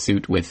ongoing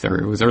lawsuit or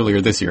it was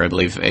earlier this year, I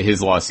believe,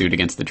 his lawsuit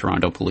against the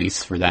Toronto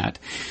police for that.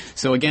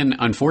 So again,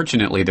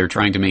 unfortunately, they're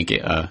trying to make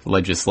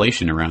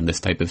legislation around this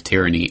type of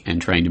tyranny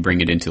and trying to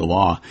bring it into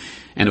law.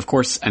 And of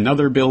course,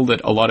 another bill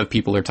that a lot of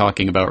people are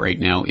talking about right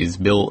now is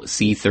Bill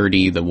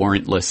C-30, the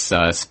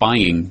Warrantless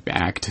Spying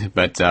Act.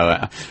 But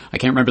I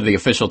can't remember the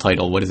official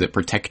title. What is it?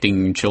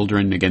 Protecting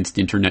Children Against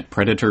Internet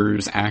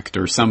Predators Act,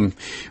 or some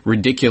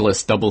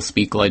ridiculous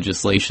double-speak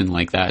legislation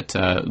like that.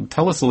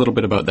 Tell us a little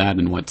bit about that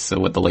and what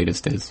the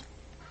latest is.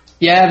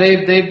 Yeah,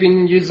 they've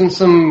been using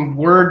some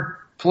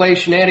wordplay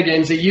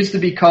shenanigans. It used to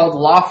be called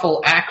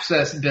Lawful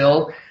Access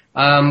Bill.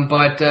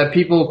 But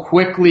people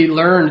quickly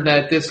learned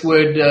that this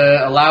would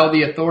allow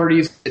the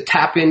authorities to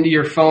tap into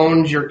your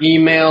phones, your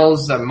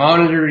emails,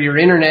 monitor your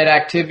internet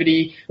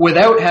activity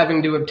without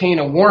having to obtain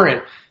a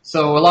warrant.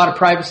 So a lot of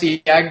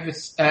privacy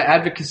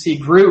advocacy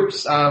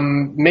groups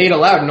made a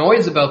loud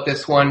noise about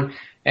this one.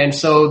 And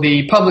so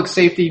the public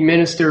safety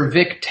minister,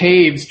 Vic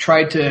Taves,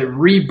 tried to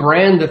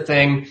rebrand the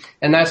thing,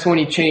 and that's when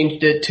he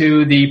changed it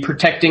to the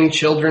Protecting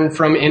Children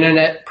from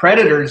Internet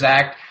Predators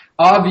Act.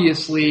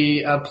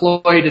 Obviously a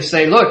ploy to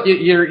say, look,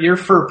 you're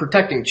for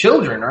protecting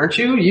children, aren't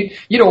you?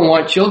 You don't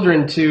want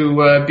children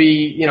to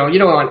be, you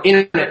don't want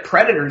internet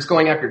predators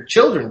going after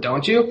children,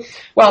 don't you?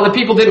 Well, the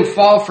people didn't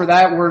fall for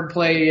that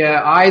wordplay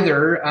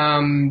either,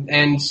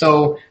 and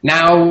so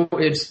now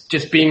it's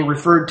just being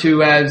referred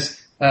to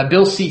as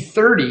Bill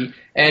C-30.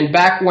 And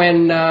back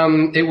when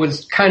it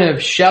was kind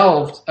of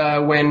shelved,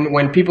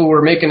 when people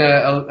were making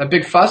a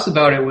big fuss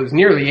about it, was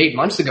nearly 8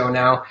 months ago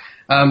now.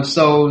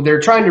 So they're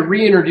trying to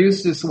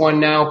reintroduce this one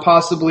now,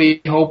 possibly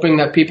hoping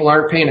that people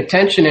aren't paying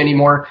attention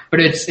anymore.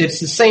 But it's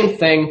the same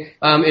thing.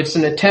 It's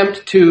an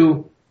attempt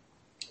to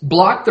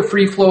block the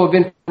free flow of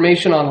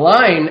information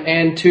online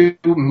and to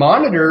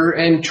monitor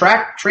and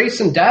track, trace,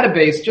 and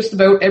database just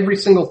about every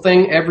single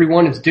thing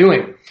everyone is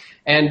doing.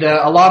 And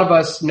a lot of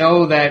us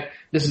know that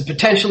this is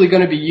potentially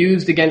going to be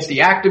used against the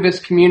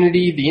activist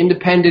community, the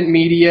independent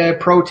media,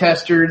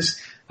 protesters.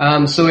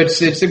 So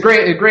it's a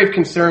grave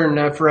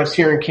concern for us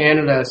here in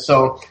Canada.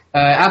 So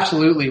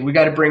absolutely, we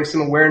got to bring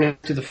some awareness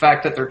to the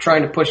fact that they're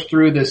trying to push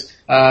through this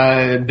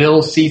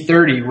Bill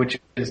C-30, which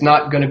is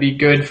not going to be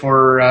good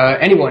for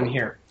anyone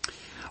here.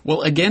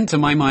 Well, again, to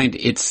my mind,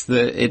 it's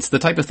the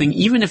type of thing,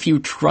 even if you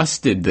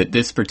trusted that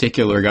this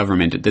particular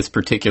government at this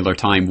particular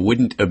time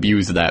wouldn't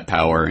abuse that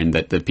power, and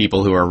that the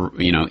people who are,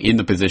 in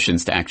the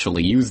positions to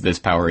actually use this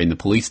power in the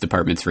police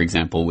departments, for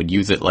example, would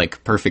use it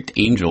like perfect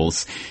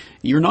angels,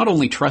 you're not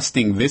only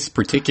trusting this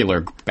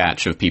particular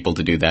batch of people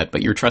to do that,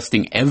 but you're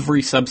trusting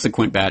every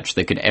subsequent batch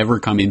that could ever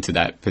come into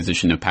that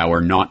position of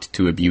power not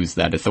to abuse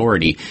that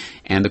authority.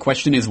 And the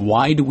question is,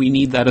 why do we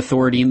need that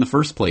authority in the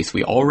first place?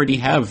 We already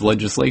have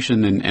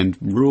legislation and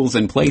rules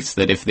in place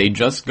that if they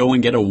just go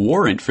and get a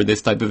warrant for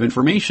this type of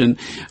information,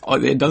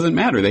 it doesn't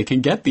matter. They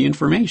can get the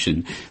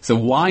information. So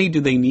why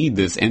do they need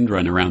this end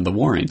run around the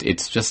warrant?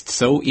 It's just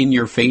so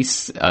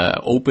in-your-face,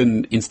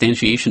 open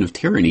instantiation of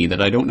tyranny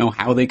that I don't know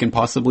how they can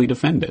possibly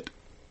defend it.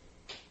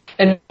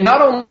 And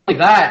not only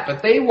that,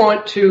 but they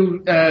want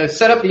to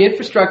set up the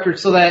infrastructure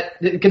so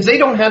that, because they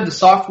don't have the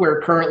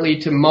software currently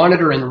to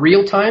monitor in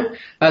real time,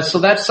 so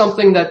that's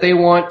something that they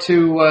want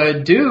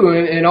to do,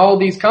 and all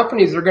these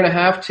companies are going to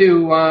have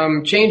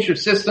to change their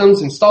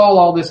systems, install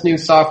all this new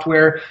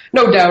software.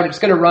 No doubt it's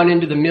going to run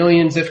into the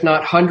millions, if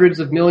not hundreds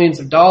of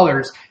millions of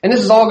dollars, and this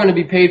is all going to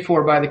be paid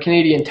for by the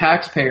Canadian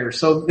taxpayers.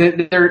 So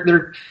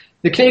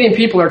the Canadian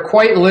people are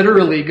quite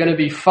literally going to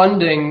be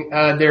funding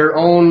their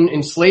own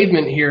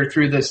enslavement here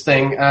through this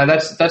thing.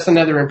 That's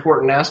another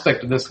important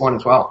aspect of this one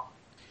as well.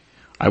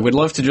 I would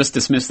love to just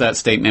dismiss that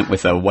statement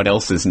with a what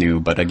else is new,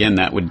 but again,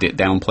 that would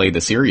downplay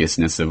the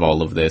seriousness of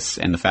all of this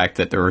and the fact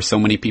that there are so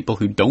many people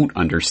who don't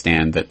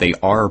understand that they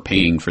are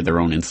paying for their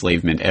own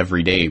enslavement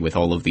every day with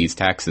all of these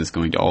taxes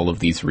going to all of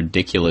these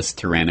ridiculous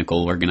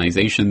tyrannical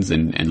organizations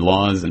and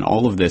laws and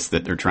all of this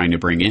that they're trying to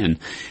bring in.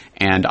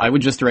 And I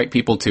would just direct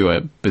people to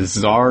a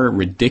bizarre,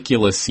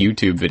 ridiculous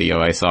YouTube video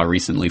I saw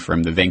recently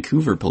from the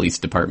Vancouver Police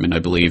Department, I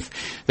believe,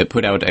 that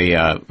put out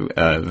a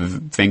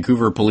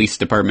Vancouver Police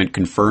Department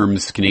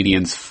confirms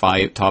Canadians'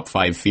 top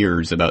 5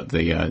 fears about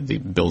the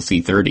Bill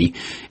C-30.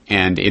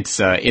 And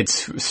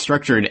it's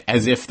structured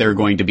as if they're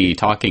going to be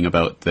talking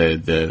about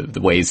the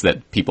ways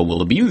that people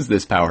will abuse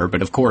this power,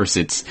 but of course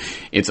it's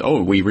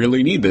we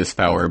really need this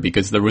power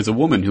because there was a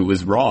woman who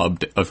was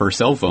robbed of her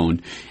cell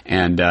phone,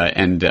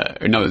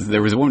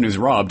 there was a woman who was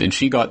robbed, and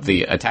she got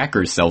the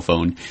attacker's cell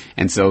phone.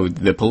 And so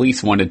the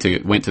police went to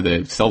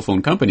the cell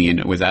phone company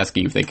and was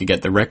asking if they could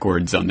get the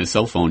records on the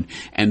cell phone.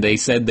 And they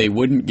said they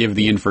wouldn't give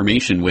the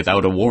information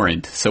without a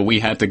warrant. So we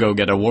had to go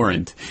get a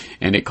warrant.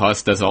 And it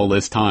cost us all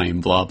this time,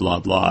 blah, blah,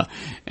 blah.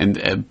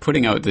 And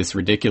putting out this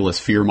ridiculous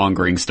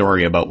fear-mongering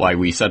story about why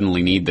we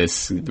suddenly need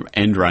this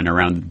end run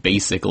around the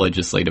basic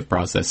legislative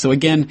process. So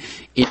again,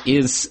 it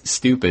is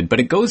stupid, but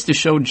it goes to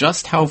show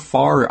just how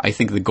far I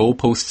think the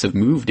goalposts have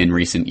moved in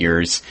recent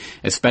years,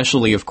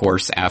 especially, of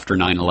course, after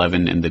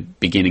 9/11 and the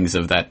beginnings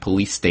of that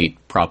police state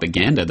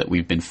propaganda that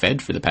we've been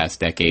fed for the past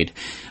decade.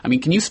 I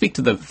mean, can you speak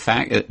to the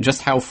fact,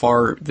 just how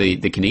far the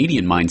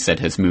Canadian mindset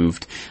has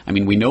moved? I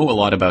mean, we know a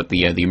lot about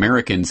the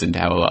Americans and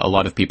how a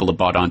lot of people have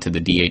bought onto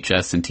the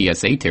DHS and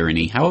TSA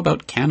tyranny. How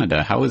about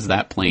Canada? How is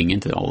that playing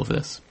into all of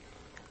this?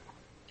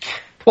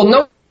 Well,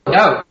 no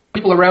doubt.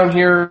 People around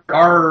here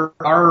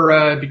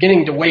are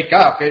beginning to wake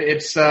up.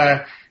 It's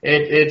a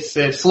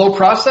slow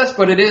process,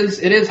 but it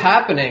is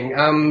happening.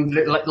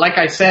 Like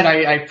I said,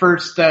 I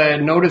first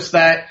noticed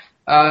that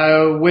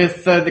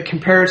with the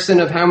comparison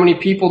of how many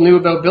people knew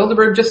about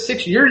Bilderberg just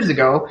 6 years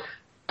ago.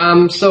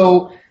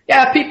 So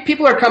yeah,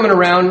 people are coming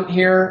around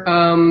here,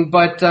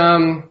 but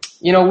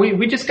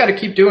we just got to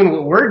keep doing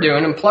what we're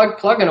doing and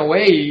plugging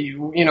away,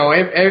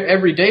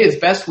 every day as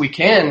best we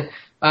can,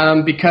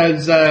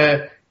 because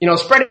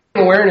spreading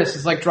awareness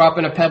is like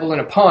dropping a pebble in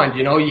a pond.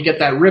 You get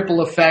that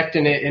ripple effect,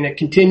 and it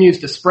continues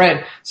to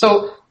spread.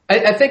 So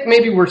I think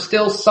maybe we're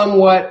still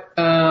somewhat,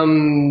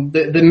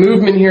 the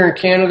movement here in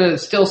Canada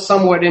is still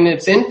somewhat in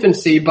its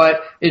infancy,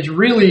 but it's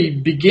really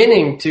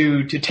beginning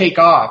to take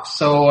off.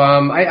 So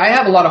I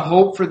have a lot of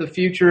hope for the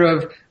future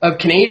of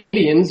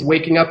Canadians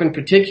waking up in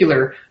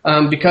particular,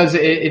 because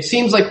it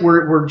seems like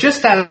we're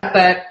just at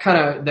that kind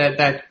of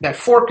that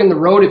fork in the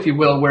road, if you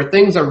will, where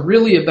things are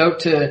really about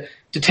to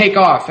take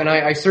off, and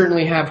I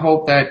certainly have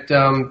hope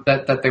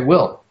that they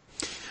will.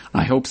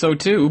 I hope so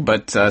too,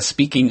 but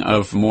speaking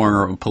of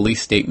more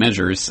police state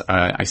measures,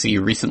 I see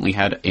you recently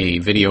had a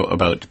video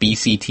about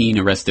BC teen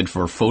arrested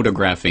for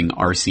photographing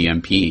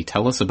RCMP.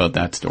 Tell us about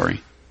that story.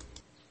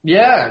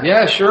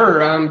 Yeah,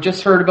 sure.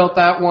 Just heard about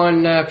that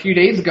one a few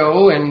days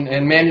ago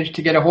and managed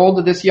to get a hold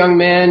of this young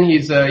man.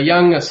 He's a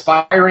young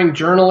aspiring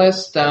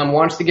journalist,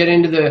 wants to get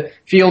into the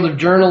field of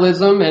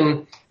journalism,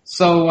 and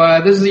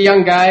so this is a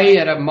young guy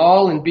at a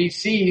mall in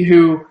BC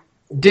who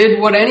did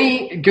what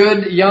any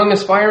good young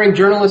aspiring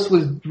journalist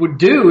would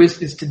do,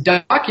 is to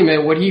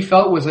document what he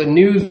felt was a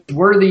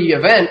newsworthy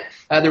event.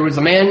 There was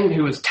a man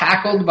who was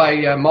tackled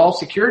by mall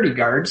security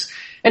guards,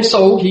 and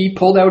so he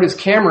pulled out his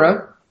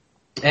camera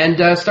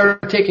and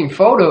started taking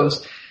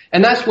photos.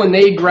 And that's when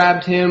they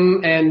grabbed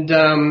him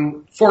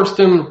and forced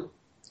him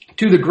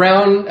to the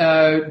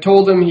ground,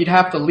 told him he'd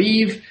have to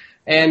leave.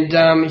 And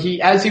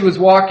as he was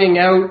walking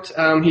out,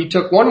 he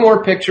took one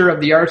more picture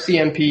of the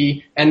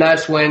RCMP, and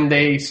that's when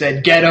they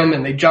said, "Get him,"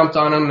 and they jumped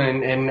on him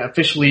and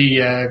officially,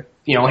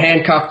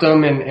 handcuffed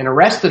him and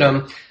arrested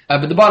him.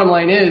 But the bottom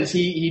line is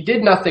he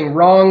did nothing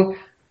wrong.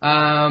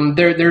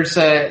 There's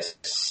a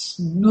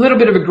little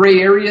bit of a gray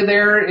area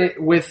there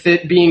with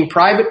it being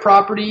private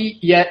property,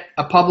 yet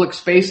a public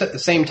space at the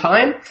same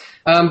time.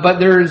 But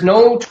there's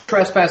no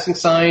trespassing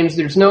signs.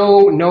 There's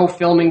no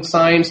filming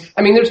signs.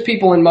 I mean, there's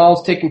people in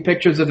malls taking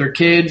pictures of their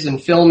kids and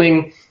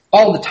filming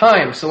all the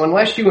time. So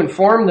unless you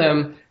inform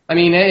them, I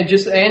mean,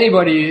 just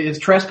anybody is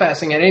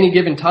trespassing at any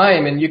given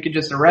time, and you could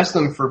just arrest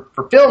them for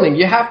filming.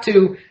 You have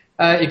to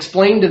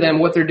explain to them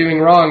what they're doing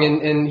wrong,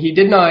 and he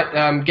did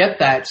not get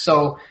that.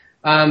 So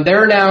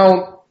they're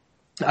now,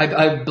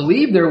 I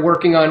believe they're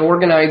working on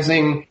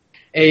organizing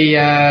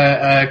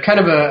a kind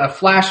of a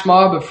flash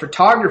mob of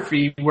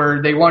photography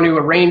where they want to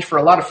arrange for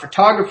a lot of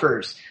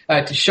photographers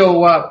to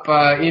show up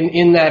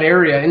in that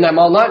area, in that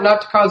mall,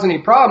 not to cause any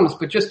problems,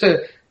 but just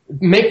to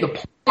make the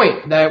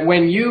point that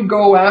when you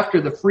go after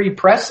the free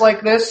press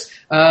like this,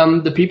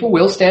 the people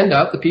will stand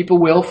up, the people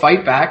will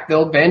fight back,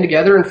 they'll band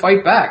together and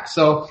fight back.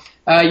 So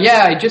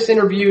I just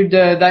interviewed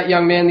that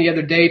young man the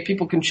other day.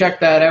 People can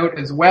check that out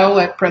as well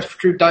at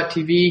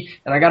PressForTruth.tv,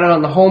 and I got it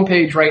on the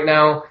homepage right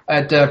now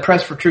at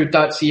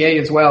PressForTruth.ca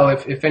as well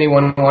if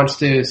anyone wants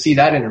to see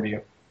that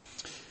interview.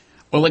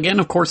 Well, again,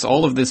 of course,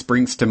 all of this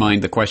brings to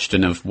mind the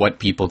question of what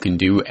people can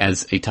do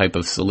as a type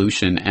of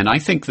solution. And I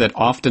think that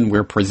often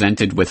we're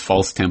presented with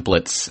false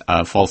templates,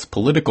 false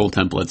political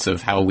templates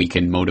of how we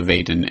can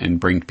motivate and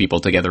bring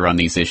people together on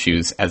these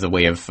issues as a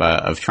way of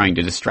trying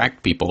to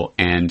distract people.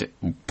 And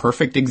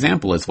perfect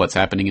example is what's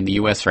happening in the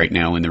U.S. right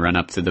now in the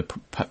run-up to the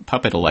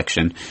puppet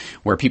election,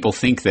 where people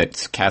think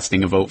that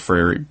casting a vote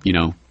for,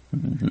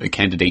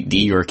 candidate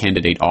D or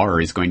candidate R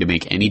is going to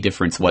make any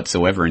difference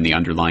whatsoever in the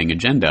underlying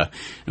agenda.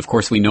 Of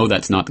course, we know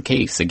that's not the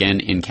case.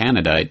 Again, in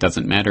Canada, it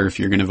doesn't matter if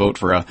you're going to vote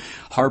for a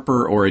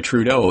Harper or a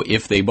Trudeau.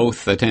 If they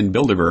both attend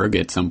Bilderberg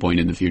at some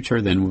point in the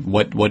future, then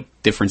what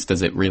difference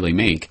does it really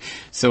make?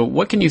 So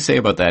what can you say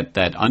about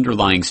that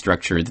underlying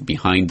structure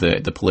behind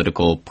the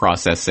political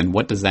process, and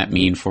what does that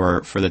mean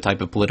for the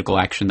type of political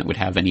action that would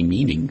have any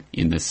meaning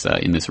in this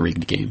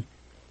rigged game?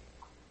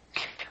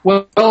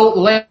 Well,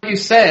 like you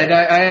said,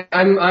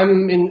 I'm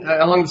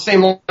along the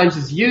same lines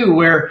as you,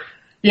 where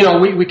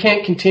we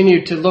can't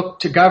continue to look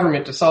to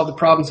government to solve the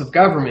problems of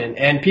government,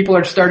 and people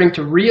are starting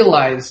to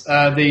realize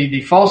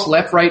the false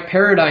left-right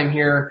paradigm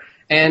here,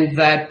 and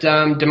that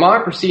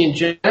democracy in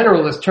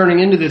general is turning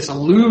into this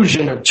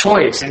illusion of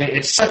choice, and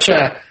it's such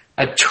a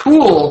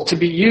tool to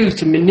be used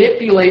to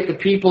manipulate the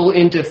people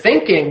into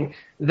thinking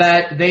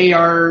that they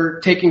are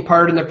taking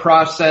part in the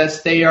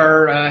process, they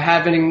are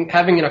having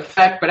an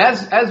effect. But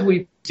as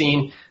we've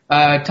seen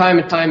time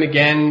and time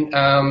again,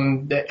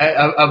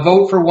 a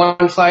vote for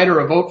one side or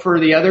a vote for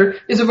the other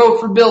is a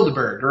vote for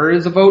Bilderberg, or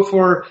is a vote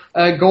for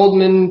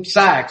Goldman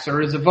Sachs,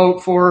 or is a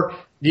vote for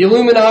the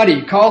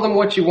Illuminati. Call them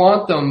what you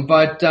want them,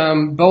 but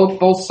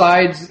both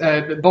sides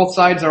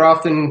are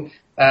often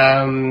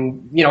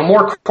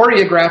more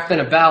choreographed than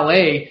a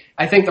ballet.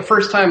 I think the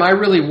first time I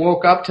really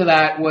woke up to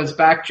that was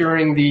back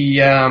during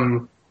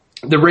the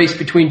race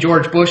between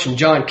George Bush and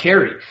John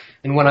Kerry.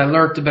 And when I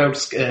learned about,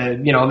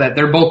 that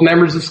they're both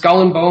members of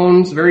Skull and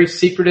Bones, very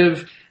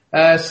secretive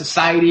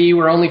society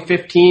where only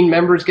 15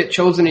 members get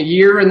chosen a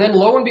year. And then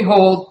lo and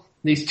behold,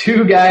 these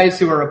two guys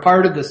who are a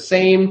part of the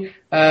same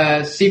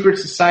secret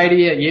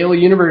society at Yale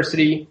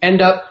University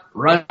end up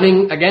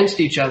running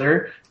against each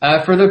other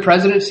for the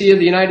presidency of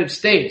the United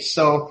States.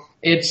 So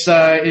it's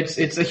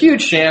a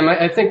huge sham.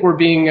 I think we're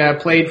being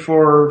played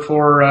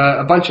for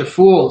a bunch of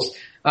fools.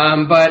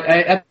 But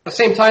at the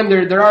same time,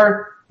 there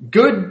are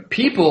good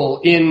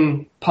people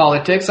in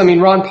politics. I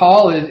mean, Ron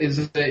Paul is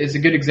a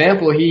good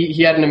example.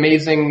 He had an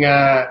amazing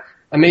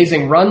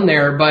run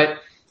there, but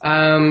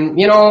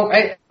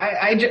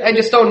I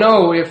just don't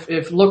know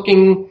if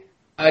looking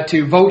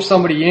to vote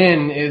somebody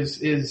in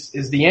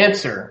is the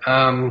answer.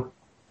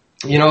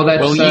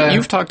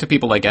 You've talked to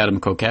people like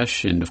Adam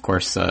Kokesh, and of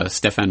course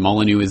Stefan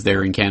Molyneux is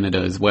there in Canada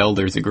as well.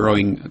 There's a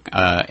growing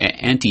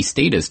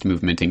anti-statist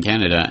movement in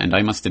Canada, and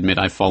I must admit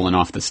I've fallen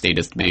off the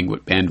statist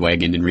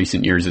bandwagon in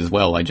recent years as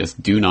well. I just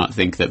do not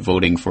think that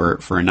voting for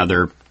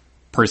another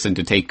person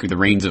to take the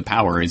reins of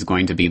power is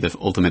going to be the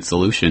ultimate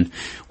solution.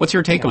 What's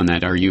your take on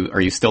that? Are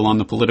you still on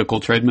the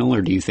political treadmill,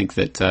 or do you think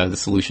that the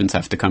solutions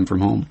have to come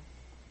from home?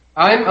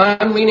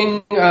 I'm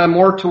leaning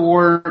more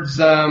towards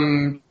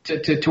to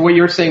what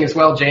you're saying as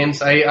well,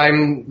 James.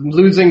 I'm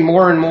losing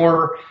more and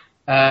more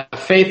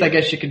faith, I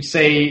guess you could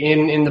say,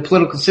 in the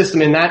political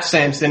system in that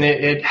sense, and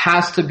it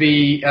has to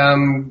be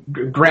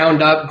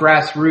ground up,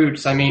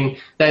 grassroots. I mean,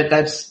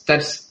 that's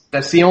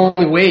the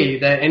only way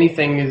that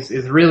anything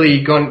is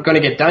really going to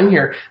get done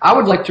here. I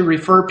would like to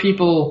refer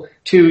people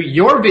to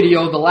your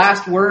video, The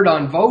Last Word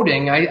on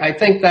Voting. I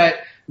think that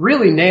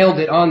really nailed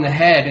it on the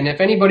head, and if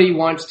anybody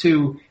wants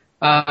to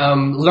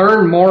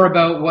learn more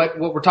about what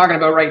we're talking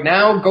about right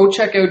now, go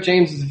check out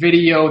James's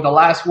video, The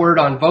Last Word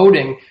on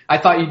Voting. I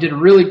thought you did a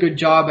really good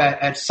job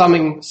at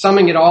summing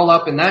it all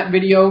up in that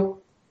video.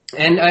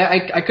 And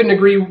I couldn't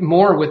agree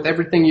more with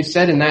everything you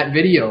said in that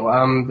video.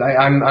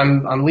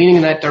 I'm leaning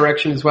in that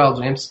direction as well,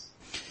 James.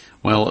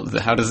 Well,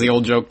 how does the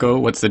old joke go?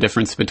 What's the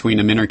difference between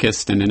a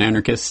minarchist and an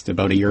anarchist?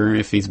 About a year,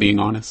 if he's being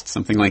honest.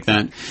 Something like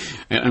that.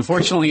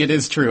 Unfortunately, it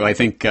is true. I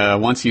think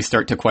once you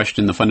start to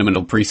question the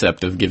fundamental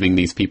precept of giving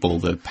these people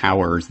the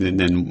powers,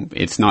 then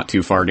it's not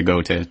too far to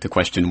go to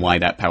question why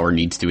that power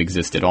needs to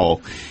exist at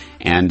all.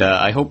 And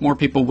I hope more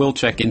people will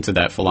check into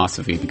that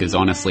philosophy, because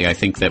honestly, I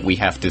think that we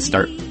have to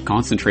start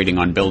concentrating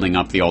on building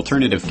up the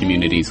alternative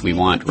communities we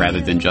want, rather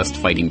than just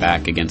fighting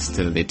back against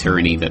the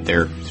tyranny that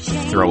they're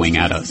throwing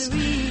at us.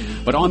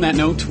 But on that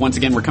note, once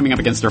again, we're coming up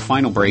against our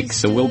final break,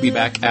 so we'll be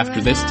back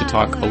after this to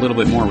talk a little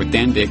bit more with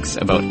Dan Dix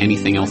about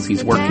anything else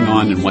he's working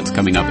on and what's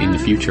coming up in the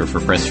future for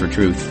Press for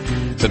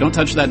Truth. So don't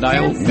touch that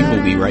dial. We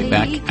will be right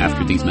back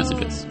after these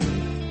messages.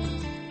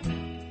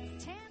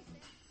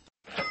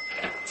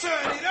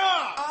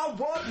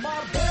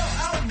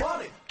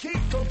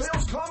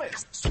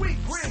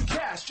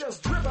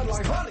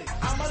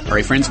 All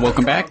right, friends,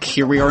 welcome back.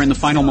 Here we are in the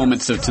final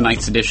moments of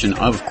tonight's edition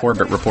of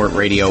Corbett Report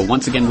Radio.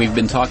 Once again, we've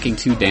been talking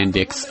to Dan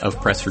Dix of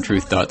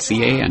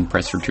PressForTruth.ca and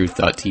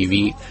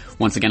PressForTruth.tv.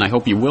 Once again, I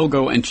hope you will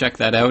go and check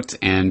that out,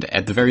 and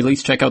at the very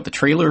least, check out the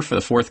trailer for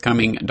the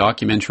forthcoming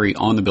documentary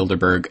on the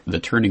Bilderberg, The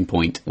Turning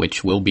Point,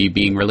 which will be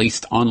being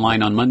released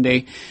online on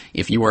Monday.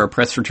 If you are a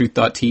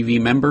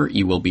PressForTruth.tv member,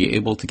 you will be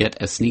able to get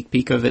a sneak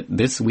peek of it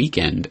this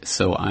weekend.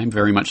 So I'm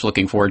very much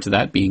looking forward to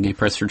that, being a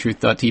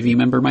PressForTruth.tv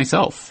member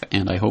myself,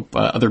 and I hope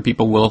other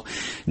people will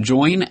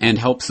join and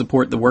help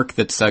support the work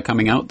that's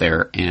coming out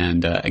there.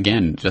 And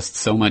again, just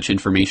so much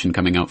information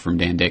coming out from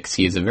Dan Dix.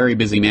 He is a very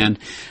busy man.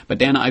 But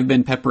Dan, I've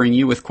been peppering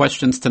you with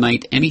questions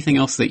tonight. Anything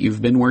else that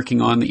you've been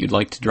working on that you'd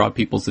like to draw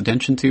people's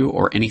attention to,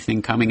 or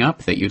anything coming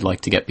up that you'd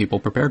like to get people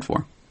prepared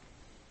for?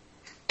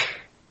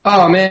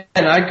 Oh man,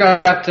 I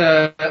got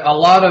a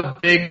lot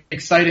of big,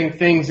 exciting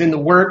things in the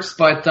works,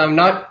 but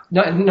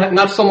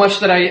not so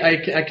much that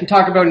I can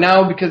talk about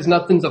now, because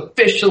nothing's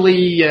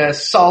officially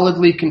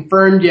solidly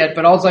confirmed yet.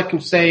 But all I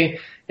can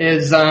say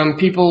is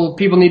people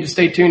need to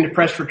stay tuned to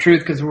Press for Truth,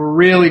 because we're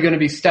really going to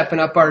be stepping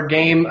up our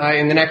game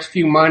in the next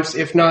few months,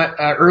 if not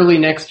early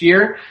next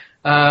year.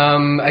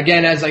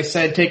 Again, as I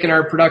said, taking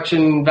our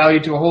production value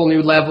to a whole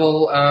new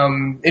level,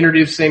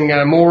 introducing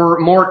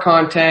more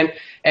content,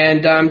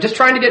 and just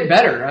trying to get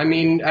better. I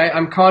mean,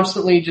 I'm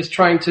constantly just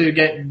trying to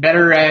get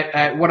better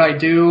at what I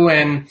do,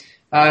 and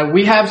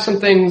we have some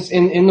things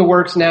in the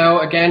works now.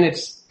 Again,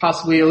 it's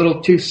possibly a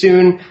little too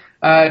soon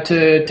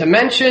to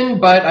mention,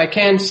 but I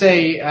can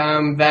say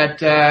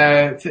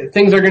that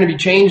things are going to be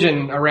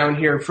changing around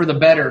here for the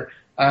better.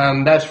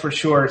 That's for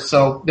sure.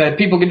 So that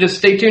people can just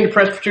stay tuned to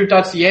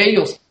PressForTruth.ca.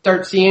 You'll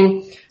start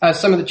seeing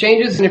some of the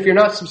changes. And if you're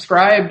not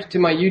subscribed to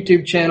my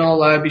YouTube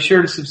channel, be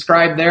sure to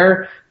subscribe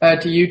there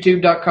to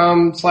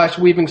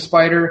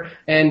youtube.com/weavingspider.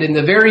 And in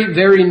the very,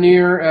 very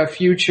near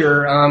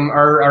future,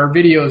 our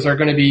videos are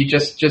going to be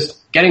just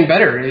getting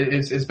better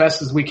as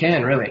best as we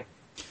can, really.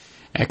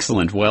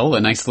 Excellent. Well, a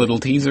nice little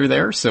teaser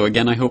there. So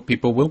again, I hope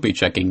people will be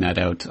checking that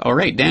out. All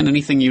right, Dan,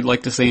 anything you'd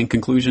like to say in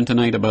conclusion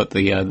tonight about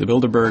the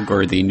Bilderberg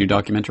or the new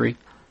documentary?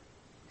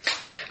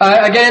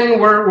 Again,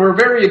 we're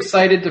very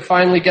excited to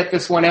finally get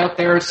this one out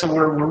there. So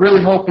we're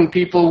really hoping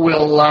people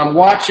will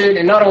watch it,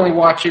 and not only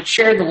watch it,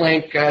 share the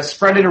link,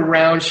 spread it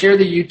around, share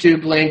the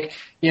YouTube link.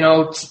 You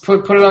know,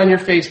 put it on your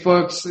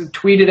Facebooks,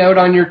 tweet it out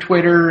on your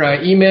Twitter,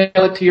 email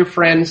it to your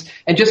friends,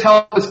 and just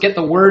help us get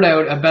the word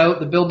out about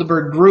the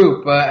Bilderberg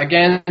Group.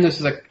 Again, this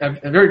is a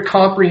very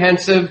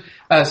comprehensive,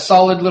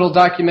 solid little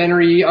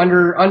documentary,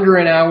 under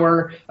an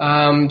hour.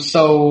 We're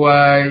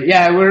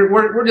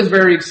just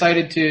very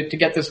excited to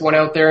get this one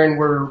out there, and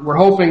we're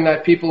hoping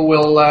that people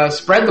will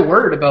spread the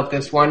word about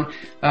this one,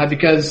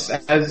 because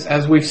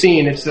as we've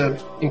seen, it's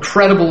of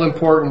incredible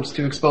importance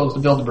to expose the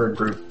Bilderberg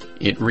Group.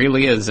 It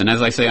really is, and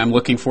as I say, I'm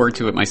looking forward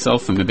to it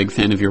myself. I'm a big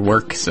fan of your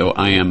work, so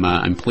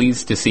I'm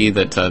pleased to see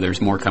that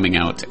there's more coming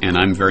out, and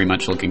I'm very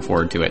much looking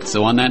forward to it.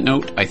 So on that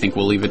note, I think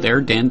we'll leave it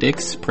there. Dan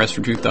Dix,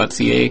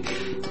 PressForTruth.ca,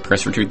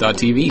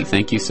 PressForTruth.tv.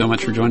 Thank you so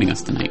much for joining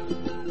us tonight.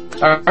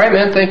 All right,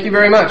 man. Thank you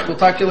very much. We'll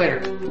talk to you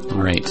later.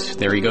 All right.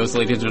 There he goes,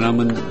 ladies and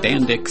gentlemen.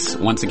 Dan Dix.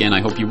 Once again,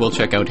 I hope you will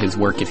check out his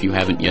work if you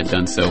haven't yet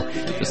done so.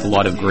 Just a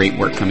lot of great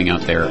work coming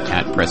out there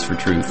at Press for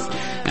Truth.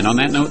 And on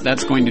that note,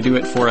 that's going to do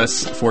it for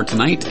us for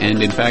tonight.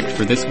 And in fact,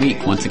 for this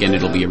week, once again,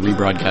 it'll be a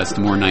rebroadcast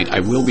tomorrow night.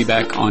 I will be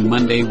back on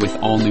Monday with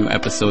all new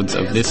episodes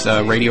of this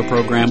radio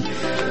program.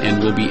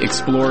 And we'll be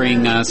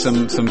exploring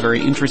some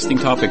very interesting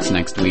topics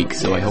next week.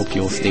 So I hope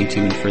you'll stay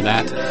tuned for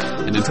that.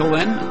 And until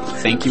then,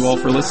 thank you all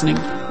for listening.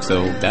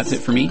 So that's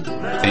it for me.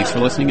 Thanks for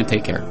listening and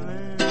take care.